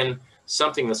pass in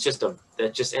something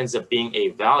that just ends up being a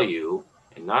value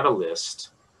and not a list,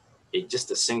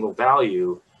 just a single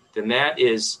value, then that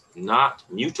is not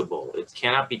mutable. It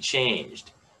cannot be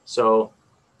changed. So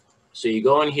you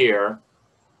go in here,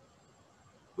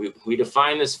 we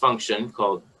define this function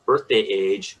called birthday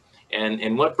age,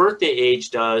 and what birthday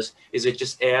age does is it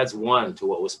just adds 1 to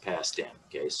what was passed in.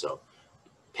 Okay, so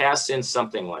pass in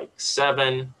something like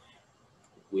 7,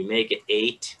 we make it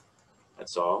 8,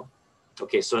 that's all.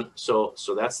 Okay, so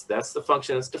that's the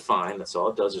function that's defined. That's all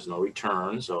it does. There's no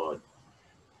return.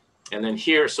 And then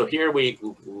here, here we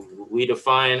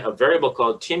define a variable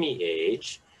called Timmy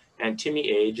age, and Timmy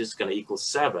age is going to equal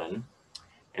 7,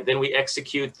 and then we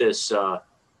execute this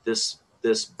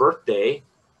this birthday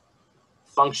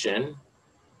function,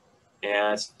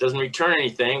 and it doesn't return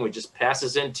anything. We just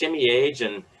passes in Timmy age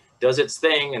and does its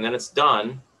thing, and then it's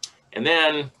done. And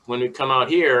then when we come out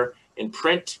here and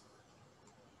print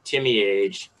Timmy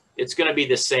age, it's going to be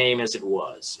the same as it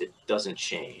was. It doesn't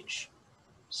change.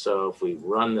 So if we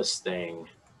run this thing,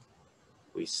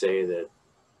 we say that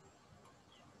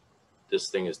this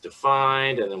thing is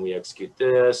defined, and then we execute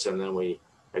this, and then we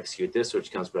execute this,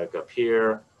 which comes back up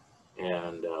here,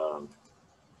 and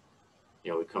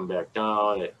we come back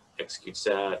down, it executes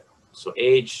that. So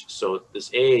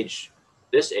this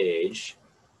age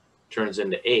turns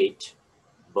into 8,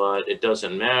 but it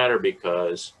doesn't matter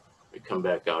because we come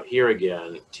back out here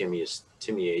again, Timmy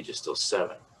age is still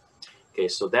 7. Okay,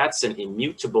 so that's an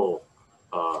immutable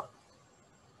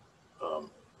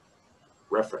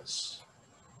reference.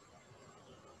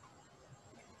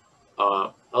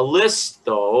 A list,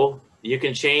 though, you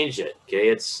can change it.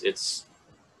 Okay,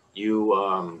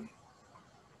 you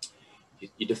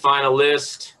define a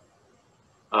list,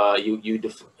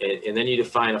 and then you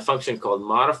define a function called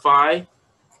modify.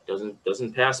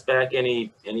 Doesn't pass back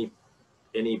any.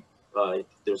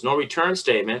 There's no return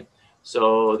statement,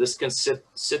 so this can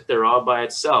sit there all by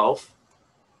itself.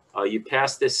 You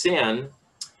pass this in,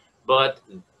 but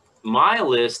my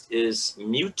list is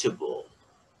mutable.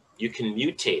 You can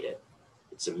mutate it.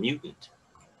 It's a mutant.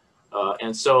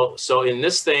 And so in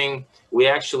this thing, we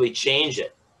actually change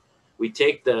it. We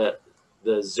take the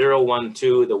 0, 1,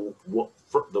 2, the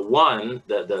 1,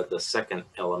 the second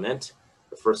element.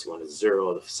 The first one is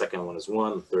 0, the second one is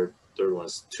 1, the third one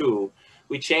is 2.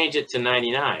 We change it to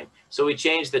 99. So we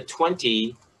change the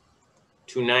 20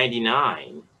 to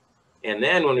 99. And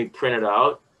then when we print it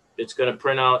out, it's going to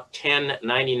print out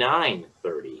 1099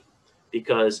 30,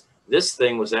 because this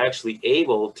thing was actually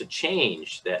able to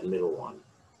change that middle one.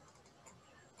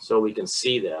 So we can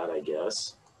see that, I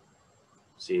guess.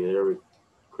 See, there it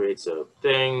creates a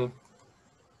thing,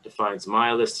 defines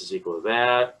my list is equal to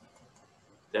that.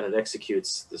 Then it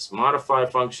executes this modify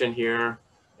function here,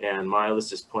 and my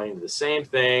list is pointing to the same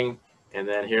thing. And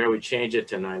then here we change it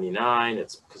to 99.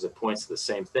 It's because it points to the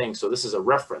same thing. So this is a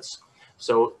reference.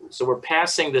 So we're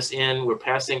passing this in. We're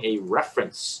passing a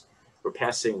reference. We're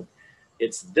passing.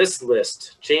 It's this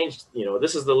list changed. You know,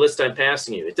 this is the list I'm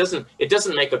passing you. It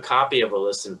doesn't make a copy of a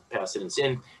list and pass it. It's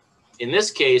in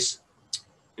this case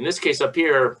up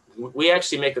here, we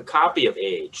actually make a copy of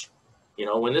age. You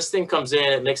know, when this thing comes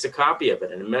in, it makes a copy of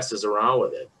it and it messes around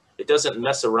with it. It doesn't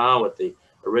mess around with the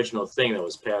original thing that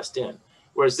was passed in.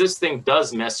 Whereas this thing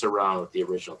does mess around with the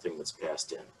original thing that's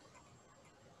passed in.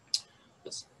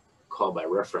 That's called by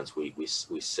reference, we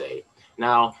say.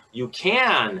 Now, you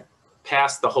can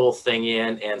pass the whole thing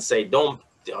in and say,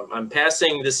 I'm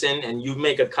passing this in and you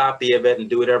make a copy of it and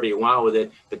do whatever you want with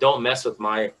it, but don't mess with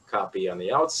my copy on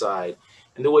the outside.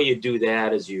 And the way you do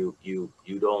that is you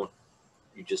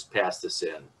just pass this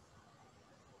in.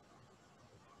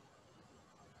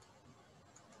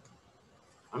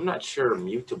 I'm not sure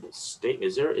mutable state.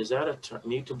 Is that a term,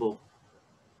 mutable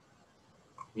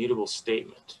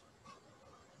statement?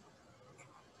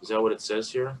 Is that what it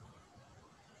says here?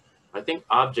 I think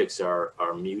objects are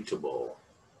mutable.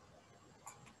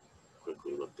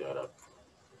 Quickly look that up.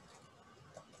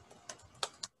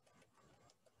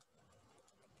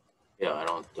 Yeah, I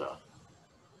don't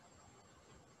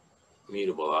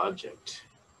mutable object.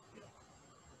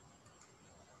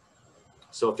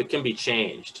 So if it can be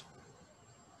changed.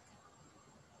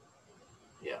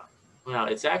 Yeah. Well,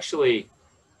 it's actually,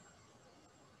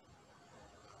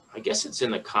 I guess it's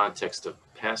in the context of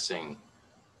passing.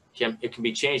 It can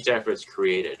be changed after it's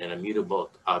created, and a mutable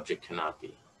object cannot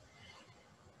be.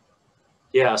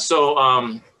 Yeah,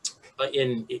 so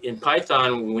in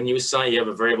Python, when you have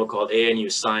a variable called a and you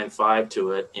assign 5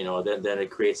 to it, you know, then it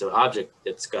creates an object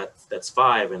that's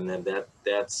 5, and then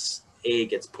that's a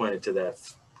gets pointed to that.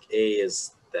 A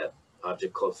is that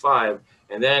object called 5,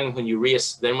 and then when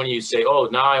you say, oh,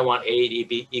 now I want a to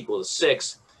be equal to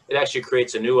 6, it actually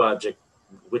creates a new object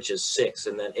which is 6,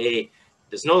 and then a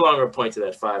does no longer point to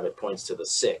that 5; it points to the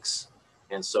 6,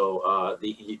 and so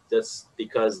that's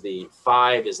because the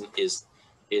 5 is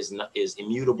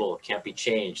immutable; it can't be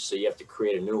changed. So you have to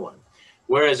create a new one.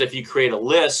 Whereas if you create a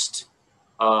list,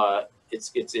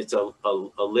 it's a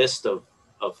list of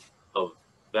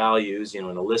values, you know,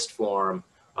 in a list form,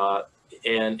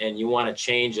 and you want to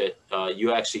change it.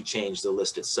 You actually change the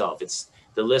list itself. It's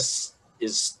the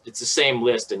same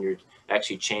list, and you're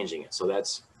actually changing it. So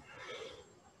that's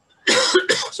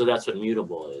what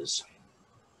mutable is.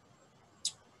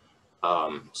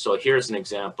 So here's an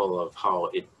example of how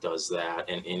it does that.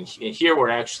 And here we're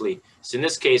actually, so in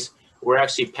this case, we're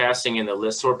actually passing in the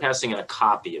list. So we're passing in a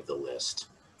copy of the list.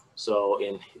 So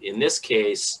in this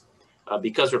case,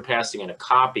 because we're passing in a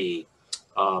copy,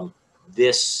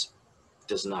 this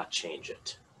does not change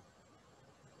it.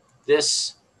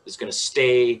 This is going to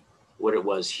stay what it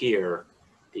was here,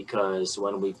 because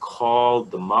when we called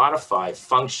the modify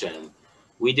function,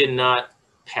 we did not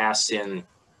pass in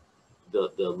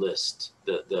the list,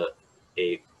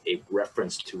 a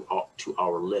reference to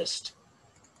our list.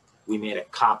 We made a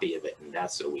copy of it, and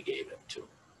that's what we gave it to.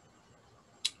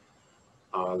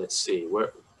 Let's see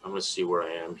where I'm going to see where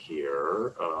I am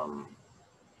here.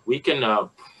 We can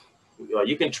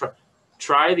you can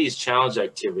try these challenge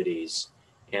activities,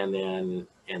 and then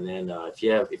if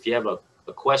you have a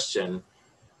question,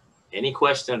 any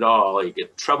question at all, you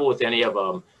get trouble with any of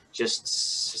them, just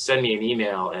send me an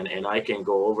email and I can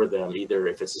go over them. Either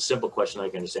if it's a simple question, I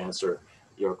can just answer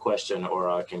your question, or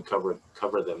I can cover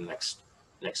them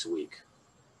next week.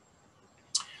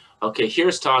 Okay,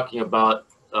 here's talking about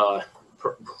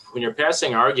when you're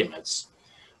passing arguments.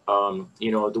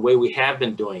 You know, the way we have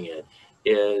been doing it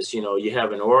is, you know, you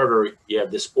have an order, you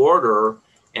have this order,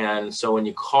 and so when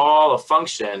you call a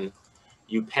function,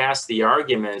 you pass the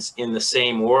arguments in the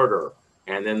same order,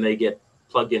 and then they get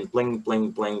plugged in, bling, bling,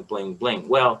 bling, bling, bling.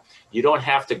 Well, you don't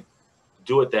have to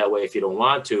do it that way if you don't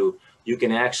want to. You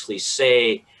can actually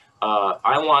say,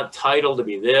 I want title to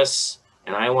be this,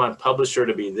 and I want publisher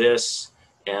to be this,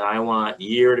 and I want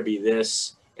year to be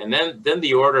this, and then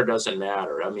the order doesn't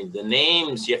matter. I mean, the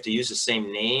names, you have to use the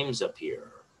same names up here,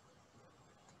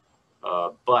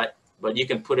 but you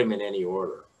can put them in any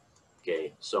order.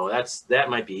 Okay, so that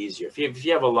might be easier. If you have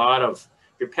if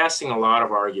you're passing a lot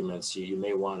of arguments, you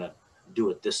may want to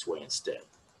do it this way instead.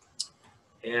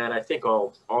 And I think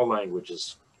all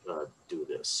languages do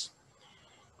this.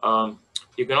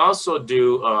 You can also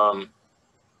do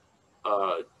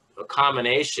a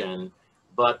combination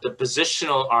but the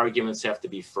positional arguments have to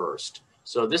be first.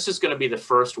 So this is going to be the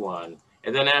first one.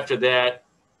 And then after that,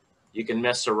 you can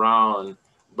mess around,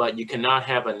 but you cannot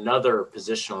have another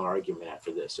positional argument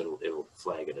after this. It'll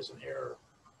flag it as an error.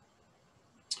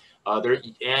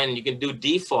 And you can do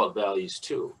default values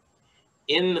too.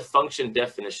 In the function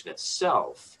definition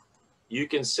itself, you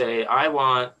can say, I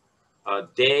want a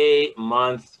day,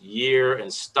 month, year,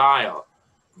 and style.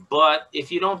 But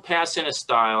if you don't pass in a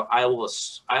style, I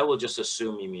will just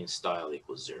assume you mean style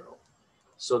equals 0.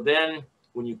 So then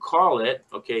when you call it,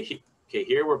 okay,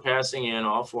 here we're passing in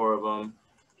all 4 of them.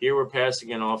 Here we're passing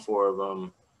in all 4 of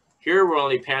them. Here we're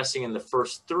only passing in the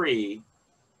first 3,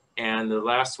 and the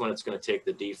last one it's going to take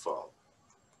the default.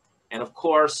 And of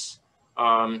course,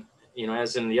 you know,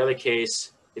 as in the other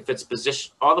case, if it's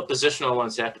position, all the positional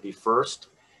ones have to be first,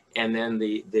 and then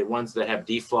the ones that have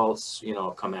defaults, you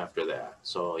know, come after that.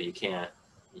 So you can't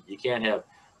have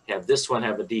this one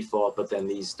have a default, but then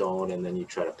these don't, and then you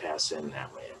try to pass in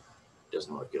that way. It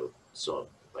doesn't work. So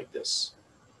like this.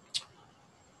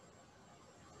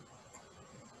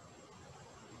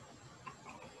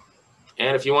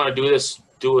 And if you want to do this,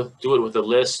 do it with a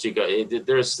list. You got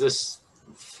there's this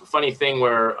funny thing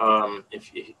where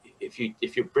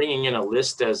if you're bringing in a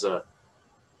list as a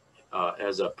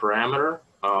parameter,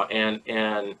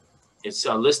 and it's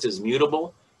a list is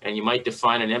mutable, and you might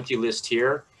define an empty list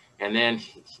here, and then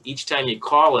each time you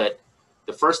call it,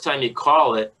 the first time you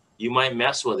call it, you might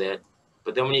mess with it,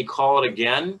 but then when you call it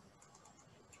again,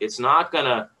 it's not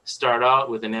gonna start out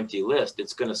with an empty list.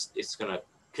 It's gonna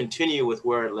continue with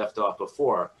where it left off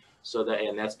before. So that,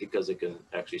 and that's because it can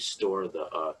actually store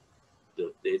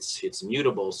it's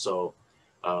mutable. So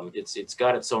it's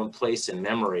got its own place in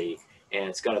memory, and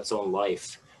it's got its own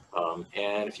life.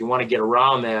 And if you want to get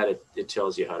around that, it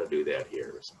tells you how to do that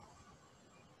here. So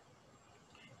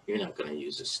you're not going to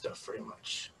use this stuff very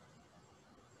much.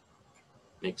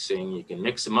 Mixing, you can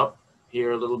mix them up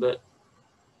here a little bit.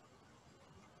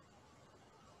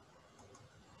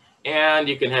 And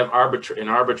you can have an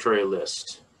arbitrary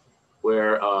list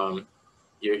where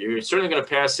you're certainly going to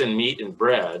pass in meat and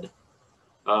bread,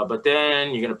 but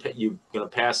then you're going to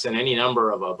pass in any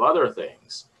number of other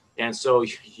things. And so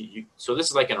so this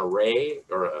is like an array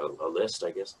or a list,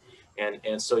 I guess.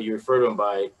 And so you refer to them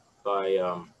by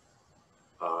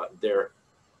their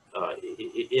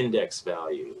index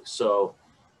value. So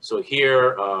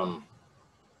here,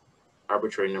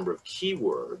 arbitrary number of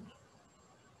keyword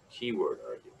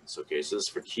arguments. Okay, so this is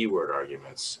for keyword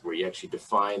arguments where you actually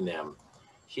define them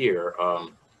here.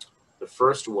 The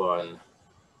first one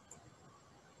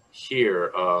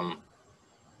here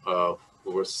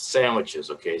were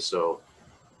sandwiches. Okay, so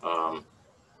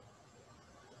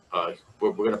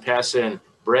we're going to pass in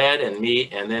bread and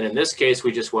meat, and then in this case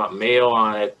we just want mayo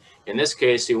on it. In this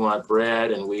case you want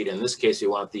bread and wheat. In this case you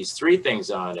want these 3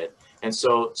 things on it. And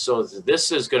so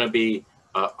this is going to be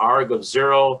arg of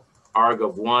 0, arg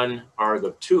of 1, arg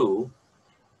of 2,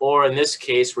 or in this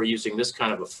case we're using this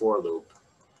kind of a for loop,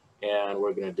 and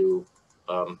we're going to do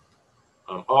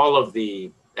all of the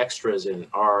extras in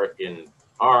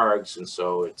args, and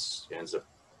so it ends up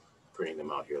printing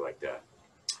them out here like that.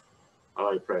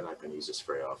 You're probably not going to use this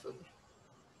very often.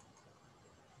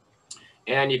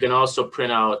 And you can also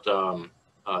print out,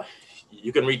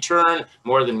 you can return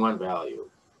more than one value.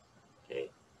 Okay,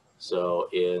 so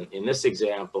in this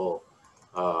example,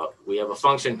 we have a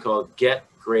function called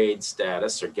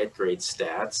getGradeStatus or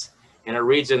getGradeStats, and it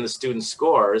reads in the student's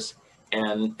scores.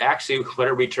 And actually, what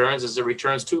it returns is it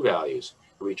returns 2 values.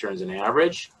 It returns an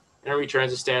average, and it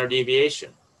returns a standard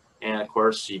deviation. And of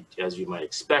course, as you might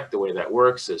expect, the way that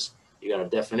works is you got a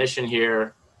definition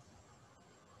here.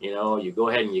 You know, you go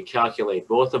ahead and you calculate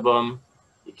both of them.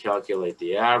 You calculate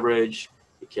the average.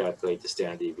 You calculate the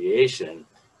standard deviation.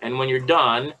 And when you're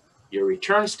done, your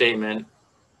return statement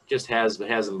just has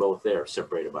them both there,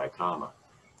 separated by a comma.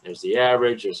 There's the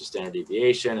average. There's the standard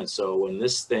deviation. And so when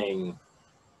this thing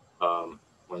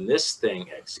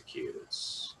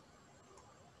executes,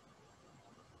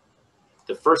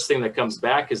 the first thing that comes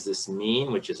back is this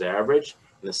mean, which is average,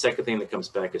 and the second thing that comes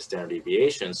back is standard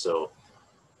deviation. So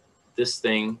this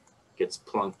thing gets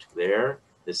plunked there,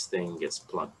 this thing gets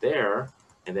plunked there,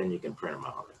 and then you can print them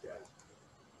out like that.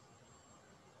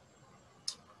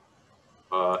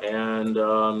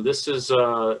 This is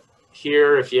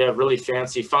here, if you have really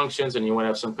fancy functions and you want to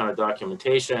have some kind of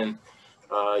documentation,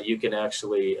 you can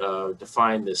actually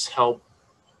define this help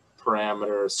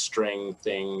parameter string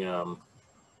thing. You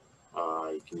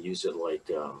can use it like,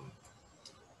 you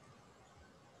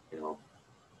know,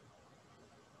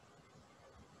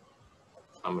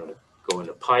 I'm going to go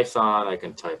into Python. I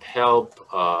can type help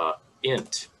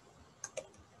int,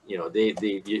 you know, the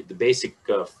basic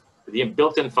the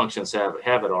built-in functions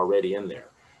have it already in there.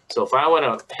 So if I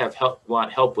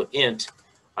want help with int,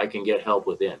 I can get help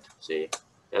with int. See,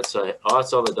 that's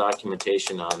all the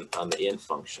documentation on the int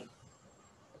function.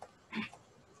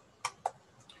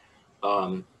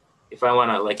 If I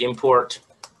want to like import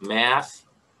math,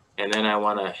 and then I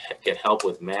want to get help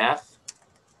with math,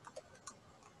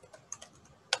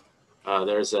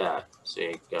 there's that.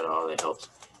 See, got all the helps.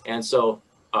 And so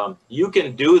you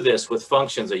can do this with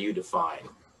functions that you define.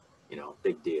 You know,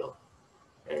 big deal.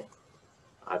 Okay.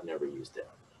 I've never used that.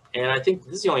 And I think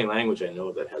this is the only language I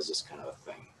know that has this kind of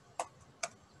thing.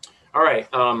 All right,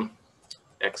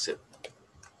 exit.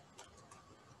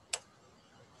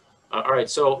 All right,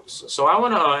 so I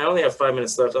want to. I only have 5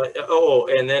 minutes left.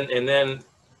 And then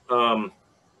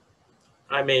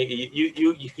I may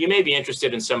you may be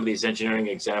interested in some of these engineering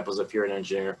examples if you're an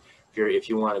engineer. If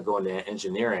you want to go into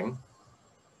engineering,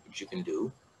 which you can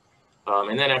do.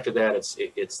 And then after that,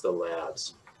 it's the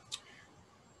labs.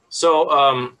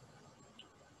 So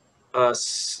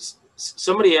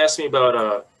somebody asked me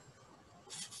about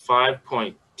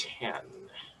 5.10.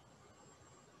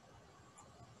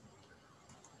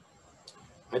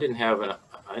 I didn't have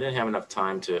enough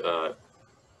time to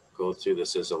go through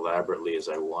this as elaborately as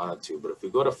I wanted to. But if we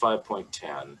go to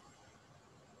 5.10,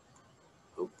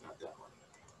 oh, not that one.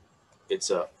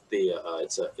 It's a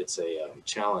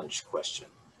challenge question.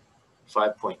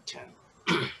 5.10.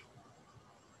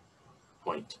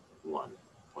 Point 1.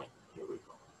 Here we go.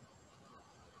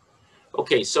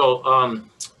 Okay, so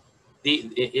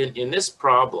in this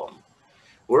problem,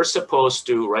 we're supposed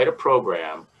to write a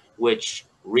program which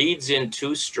reads in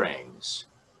two strings,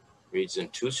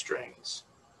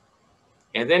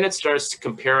 and then it starts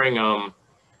comparing them.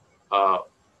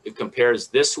 It compares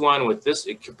this one with this.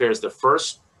 It compares the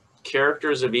first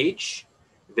characters of each.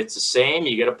 If it's the same,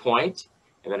 you get a point.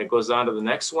 And then it goes on to the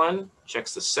next one,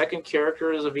 checks the second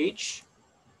characters of each.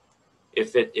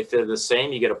 If they're the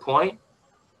same, you get a point.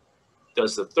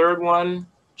 Does the third one,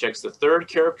 checks the third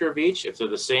character of each. If they're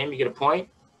the same, you get a point.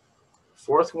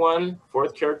 Fourth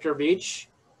character of each.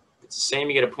 If it's the same,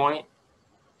 you get a point.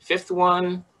 Fifth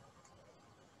one,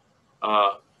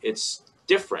 it's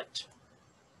different.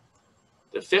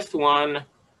 The fifth one,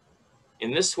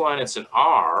 in this one, it's an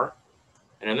R,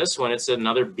 and in this one, it's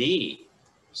another B.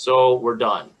 So we're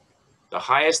done. The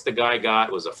highest the guy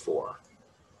got was a 4.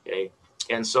 Okay,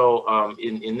 and so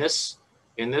in this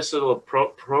little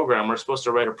program, we're supposed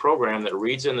to write a program that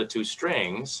reads in the two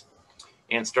strings,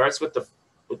 and starts with the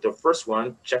first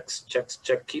one, checks,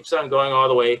 keeps on going all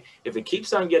the way. If it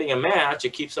keeps on getting a match,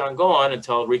 it keeps on going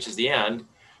until it reaches the end.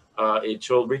 It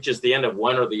reaches the end of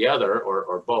one or the other,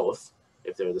 or both,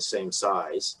 if they're the same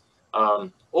size.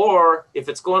 Or if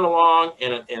it's going along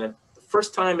and the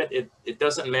first time it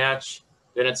doesn't match,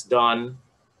 then it's done,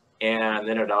 and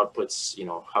then it outputs, you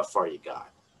know, how far you got.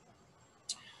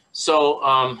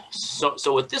 So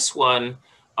so with this one,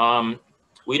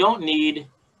 we don't need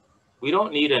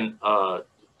an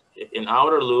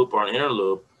outer loop or an inner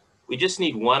loop. We just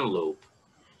need one loop,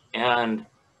 and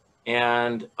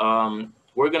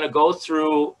we're going to go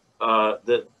through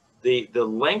the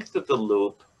length of the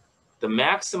loop. The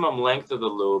maximum length of the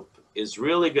loop is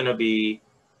really going to be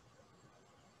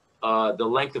the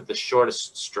length of the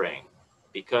shortest string,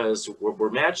 because we're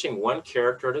matching one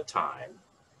character at a time,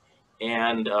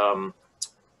 and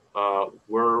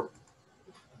we're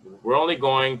only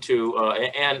going to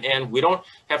and we don't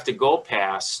have to go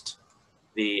past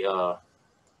the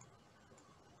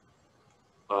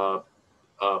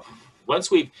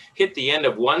once we've hit the end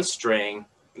of one string,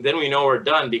 then we know we're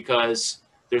done, because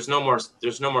there's no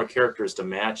more characters to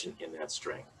match in that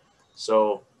string.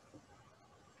 So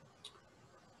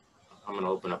I'm going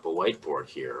to open up a whiteboard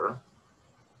here,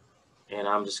 and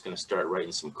I'm just going to start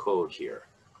writing some code here.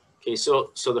 Okay,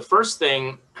 so the first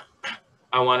thing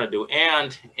I want to do,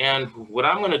 and what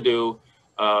I'm going to do,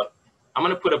 I'm going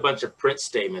to put a bunch of print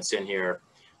statements in here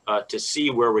to see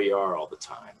where we are all the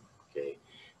time. Okay,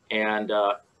 and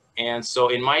so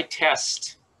in my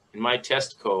test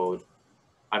code,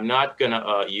 I'm not going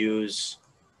to use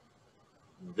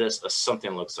this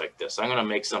something that looks like this. I'm going to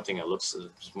make something that looks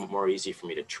more easy for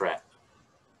me to track.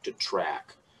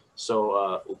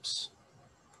 So oops.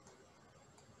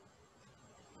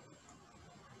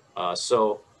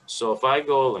 So if I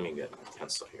go, let me get my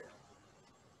pencil here.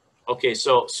 Okay,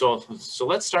 so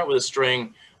let's start with a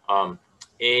string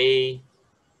A.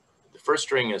 The first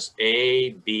string is A,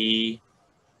 B,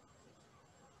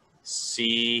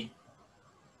 C,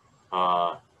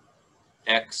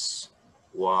 X,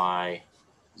 Y,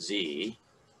 Z,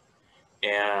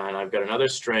 and I've got another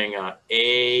string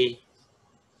A,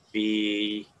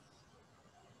 B,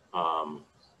 L,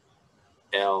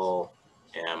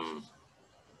 M,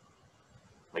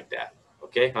 like that.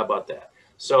 Okay, how about that?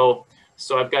 So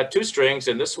I've got two strings,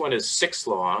 and this one is 6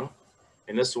 long,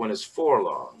 and this one is 4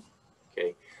 long.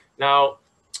 Okay, now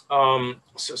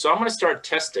so I'm going to start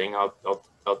testing. I'll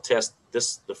test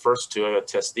the first two. I'll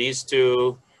test these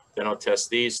two, then I'll test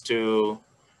these two,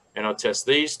 and I'll test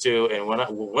these two. And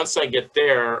once I get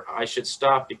there, I should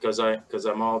stop because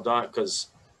I'm all done because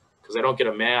I don't get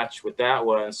a match with that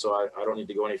one, so I don't need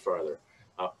to go any farther.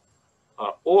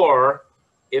 Or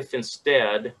if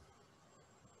instead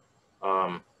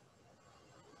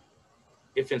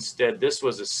this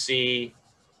was a C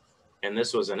and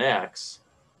this was an X,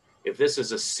 if this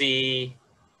is a C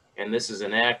and this is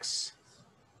an X,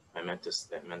 I meant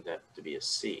that to be a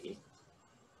C.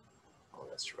 Oh,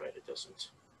 that's right, it doesn't.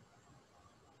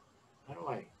 How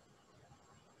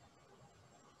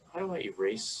do I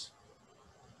erase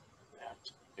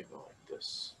that? I go like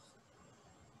this.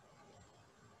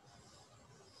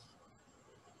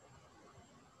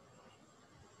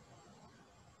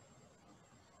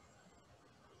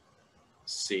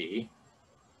 C.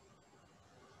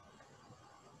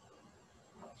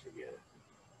 Oh, forget it.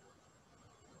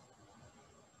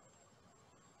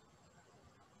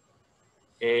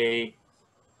 A,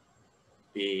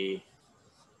 B,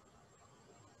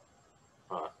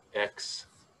 X,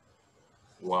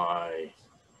 Y,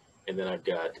 and then I've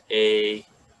got A,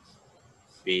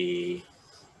 B,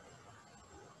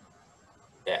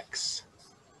 X.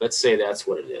 Let's say that's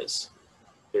what it is.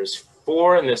 There's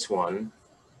 4 in this one,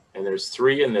 and there's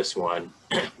 3 in this one.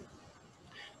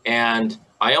 And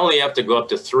I only have to go up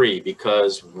to 3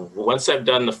 because once I've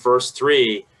done the first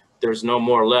 3, there's no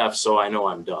more left, so I know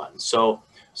I'm done. So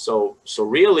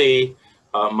really,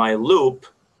 my loop,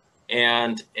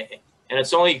 and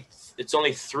it's only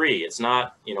 3. It's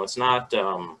not, it's not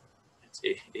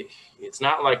it's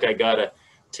not like I gotta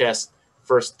test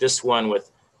first this one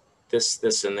with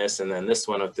this, and this, and then this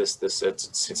one with this.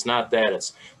 It's not that.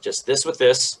 It's just this with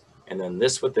this, and then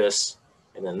this with this,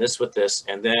 and then this with this,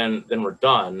 and then we're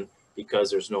done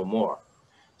because there's no more.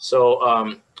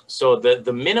 So so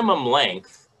the minimum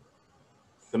length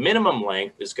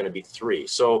is going to be 3.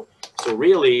 So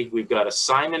really we've got a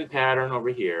Simon pattern over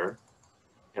here,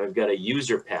 and we've got a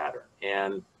user pattern,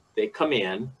 and they come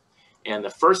in, and the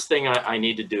first thing I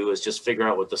need to do is just figure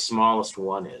out what the smallest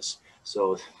one is.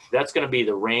 So that's going to be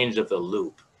the range of the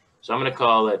loop. So I'm going to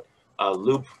call it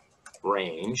loop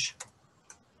range.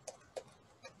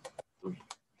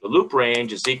 The loop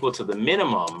range is equal to the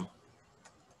minimum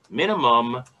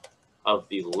of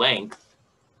the length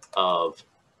of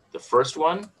the first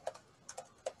one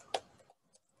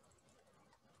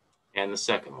and the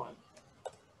second one.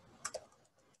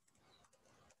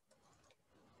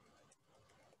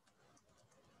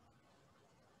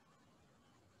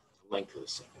 Length of the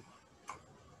second one.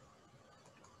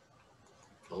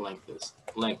 The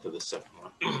length of the second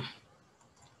one.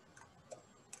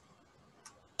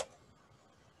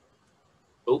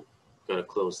 Oh, gotta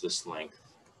close this length.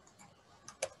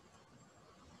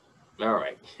 All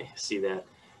right, see that?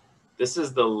 This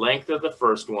is the length of the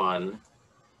first one,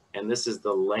 and this is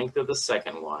the length of the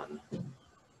second one,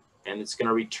 and it's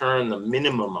gonna return the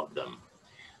minimum of them.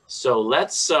 So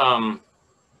let's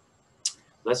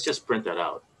just print that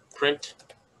out. Print,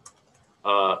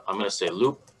 I'm gonna say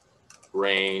loop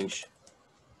range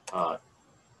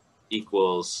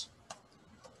equals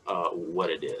what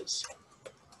it is.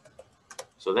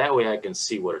 So that way I can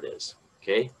see what it is,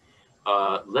 okay?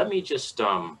 Let me just,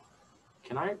 do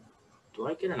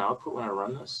I get an output when I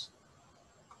run this?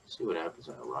 Let's see what happens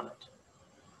when I run it.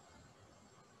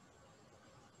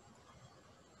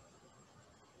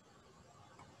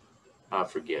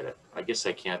 Forget it. I guess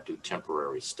I can't do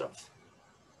temporary stuff.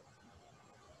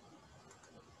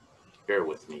 Bear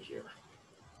with me here.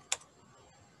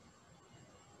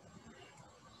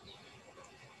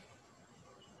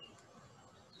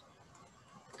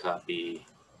 Copy,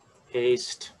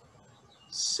 paste,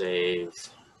 save.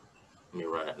 Let me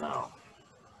run it now.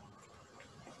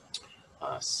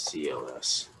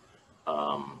 CLS.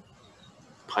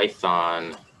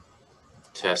 Python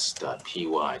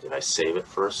test.py. Did I save it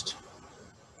first?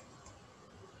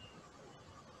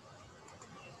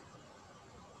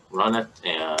 Run it,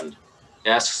 and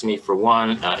asks me for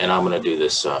one, and I'm going to do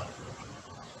this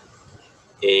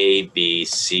A, B,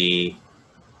 C,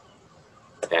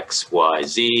 X, Y,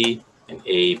 Z, and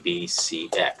A, B, C,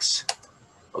 X.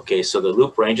 Okay, so the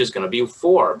loop range is going to be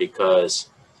 4 because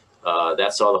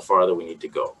that's all the farther we need to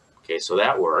go. Okay, so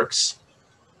that works.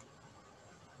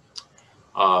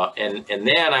 And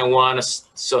then I want to,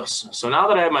 so now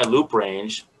that I have my loop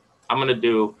range, I'm going to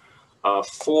do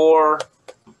 4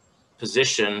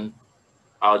 position.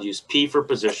 I'll use P for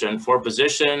position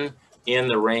in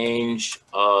the range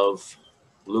of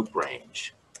loop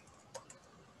range.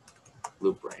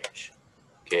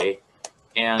 Okay,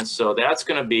 and so that's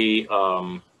going to be,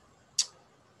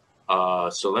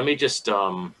 so let me just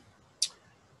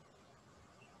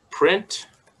print,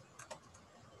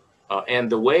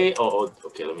 and the way,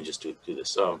 okay, let me just do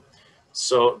this.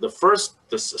 So the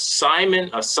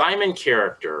assignment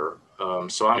character,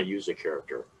 so I'm a user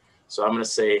character. So I'm going to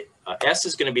say S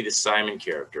is going to be the assignment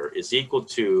character is equal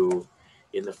to,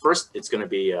 in the first, it's going to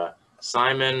be a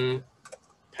Simon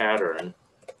pattern,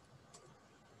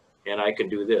 and I can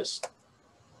do this,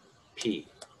 P.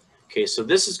 Okay, so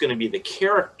this is going to be the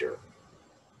character.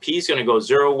 P is going to go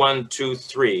 0, 1, 2,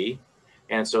 3,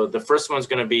 and so the first one's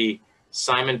going to be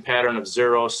Simon pattern of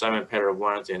 0, Simon pattern of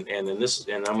 1, and then this,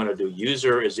 and I'm going to do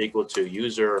user is equal to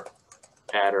user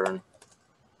pattern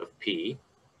of P.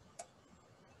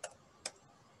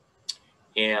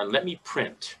 And let me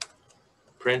print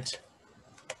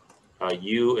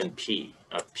U and P,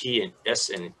 P and S,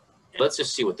 and let's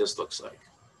just see what this looks like.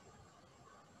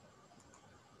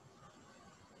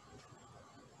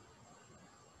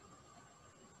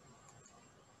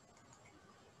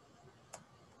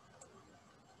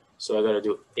 So I got to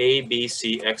do A, B,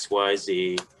 C, X, Y,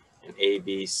 Z, and A,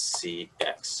 B, C,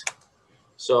 X.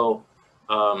 So,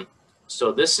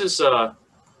 so this is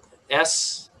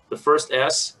S, the first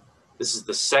S. This is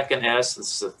the second S.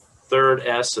 This is the third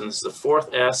S, and this is the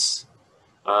fourth S.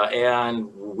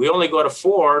 And we only go to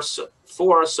 4, so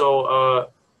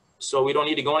we don't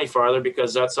need to go any farther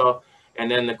because that's all. And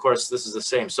then of course this is the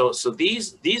same. So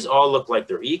these all look like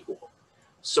they're equal.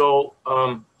 So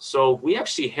so we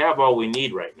actually have all we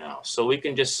need right now. So we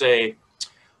can just say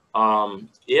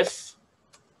if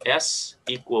S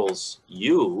equals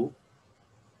U,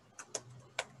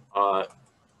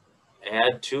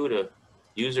 add 2 to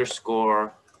user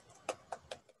score,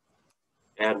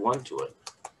 add 1 to it.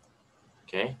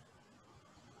 Okay.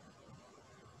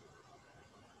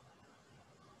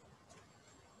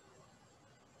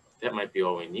 That might be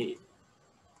all we need.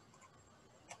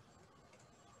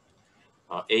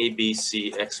 A, B,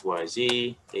 C, X, Y,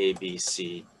 Z, A, B,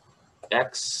 C,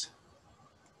 X.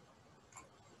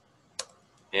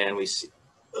 And we see,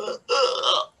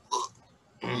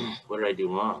 what did I do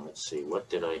wrong? Let's see, what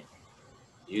did I,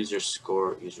 user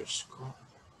score.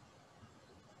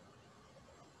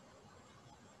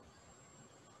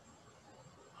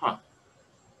 Huh.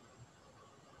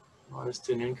 Why is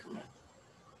it an increment?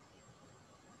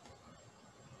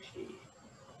 P.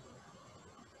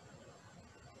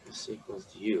 This equals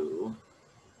U.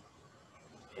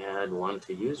 Add 1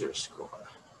 to user score.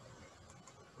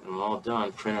 I'm all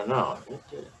done, print it out. It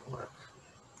didn't work.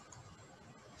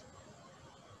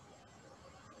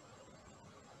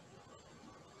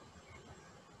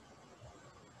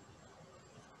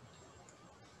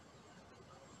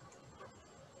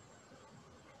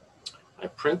 I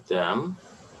print them,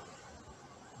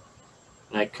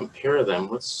 and I compare them.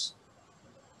 Let's.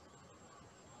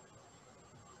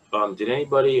 Did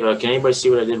anybody? Can anybody see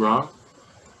what I did wrong?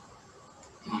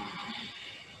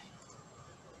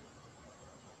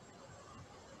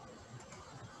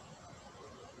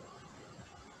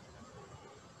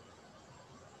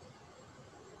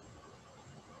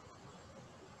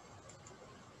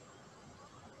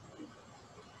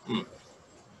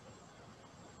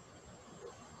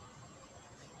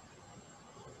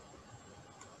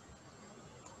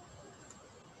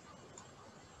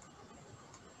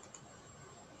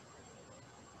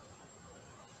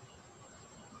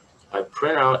 I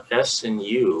print out S and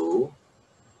U,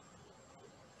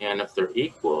 and if they're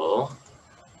equal,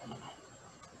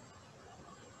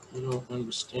 I don't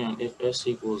understand. If S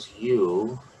equals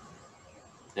U,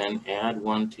 then add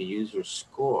 1 to user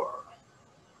score.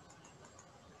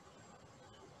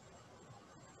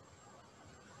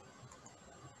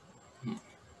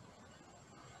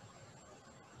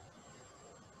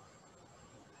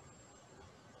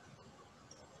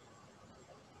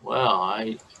 Well,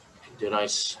 did I?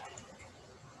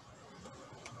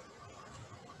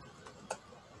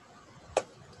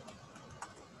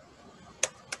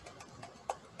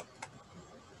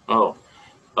 Oh,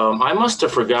 I must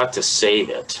have forgot to save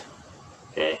it.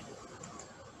 Okay,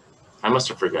 I must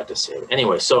have forgot to save it.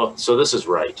 Anyway, so this is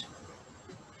right.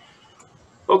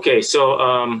 Okay,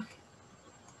 so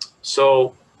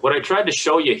so what I tried to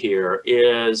show you here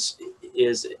is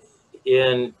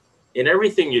in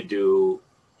everything you do,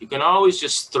 you can always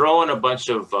just throw in a bunch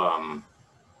of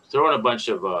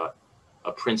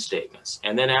print statements,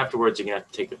 and then afterwards you're gonna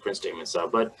have to take the print statements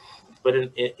out. But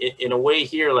in a way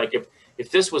here, like if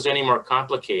this was any more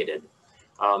complicated,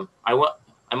 I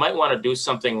I might want to do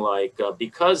something like,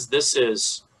 because this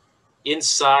is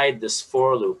inside this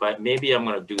for loop, maybe I'm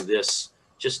going to do this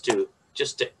just to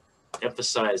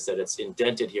emphasize that it's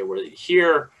indented here. Where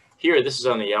here this is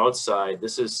on the outside.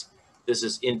 This is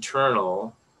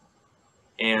internal,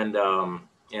 and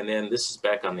then this is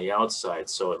back on the outside.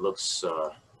 So it looks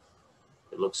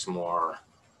more.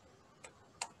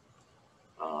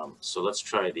 So let's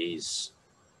try these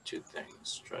two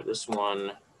things. Try this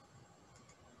one,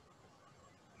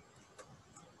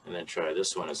 and then try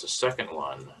this one as a second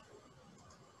one.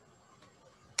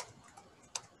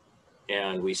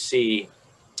 And we see,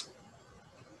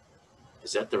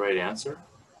 is that the right answer?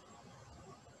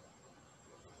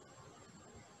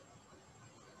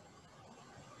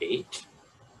 Eight?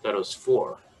 I thought it was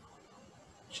 4.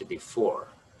 It should be 4.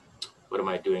 What am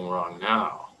I doing wrong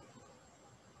now?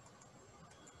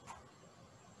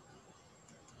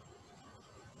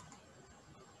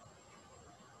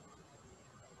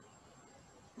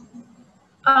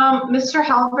 Mr.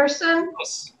 Halverson?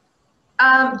 Yes.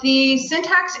 The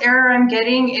syntax error I'm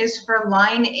getting is for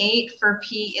line 8 for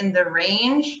P in the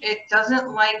range. It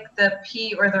doesn't like the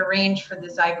P or the range for the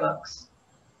zybooks.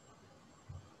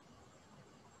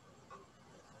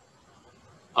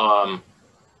 All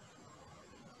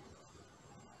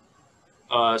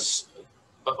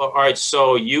right,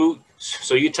 so you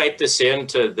type this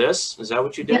into this? Is that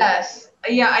what you did? Yes.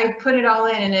 Yeah, I put it all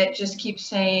in and it just keeps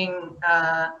saying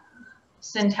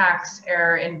syntax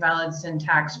error, invalid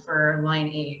syntax for line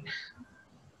 8.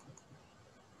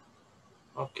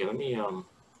 Okay, let me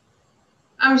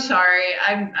I'm sorry.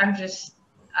 I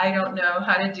don't know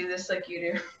how to do this like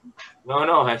you do. No, I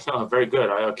know, very good.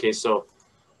 Okay, so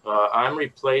I'm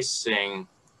replacing.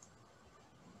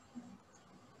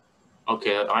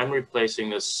 Okay, I'm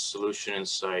replacing this solution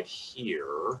inside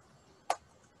here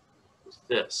with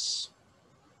this.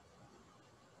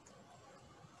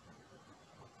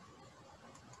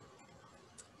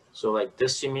 So like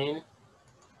this, you mean?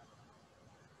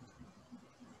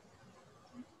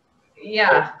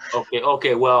 Yeah. Oh,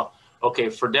 okay. Well, okay.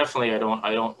 For definitely, I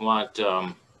don't want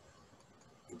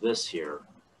this here.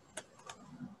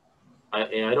 I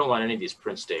don't want any of these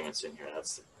print statements in here.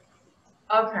 That's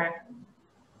okay.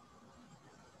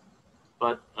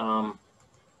 But I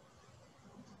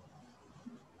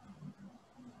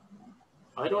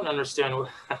don't understand.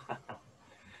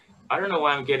 I don't know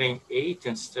why I'm getting 8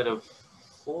 instead of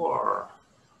 4.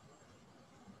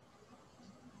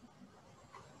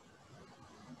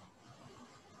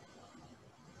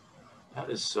 That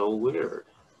is so weird.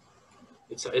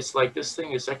 It's like this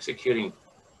thing is executing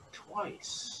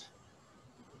twice.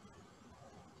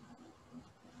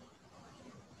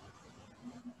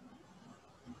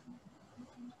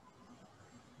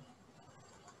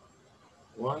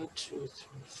 One, two,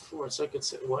 three, 4. It's like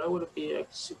it's. Why would it be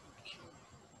executing?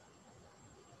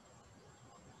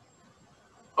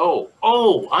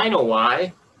 Oh, I know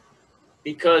why.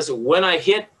 Because when I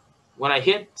hit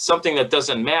something that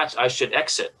doesn't match, I should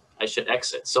exit.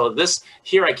 So this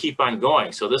here I keep on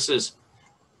going. So this is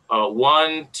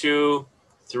 1, 2,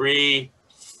 3,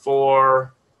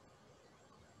 4,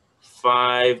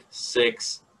 5,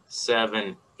 6,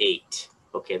 7, 8.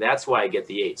 Okay, that's why I get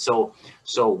the 8. So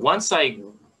once I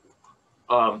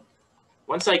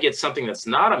get something that's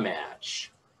not a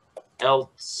match,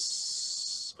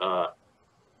 else.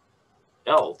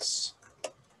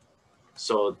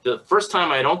 So the first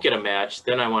time I don't get a match,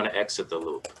 then I want to exit the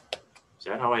loop. Is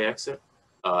that how I exit?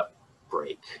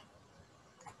 Break.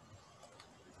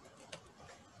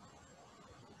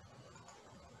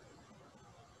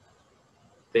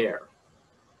 There.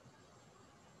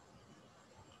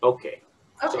 Okay.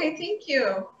 Okay, thank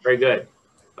you. Very good.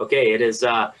 Okay, it is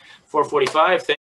 4:45.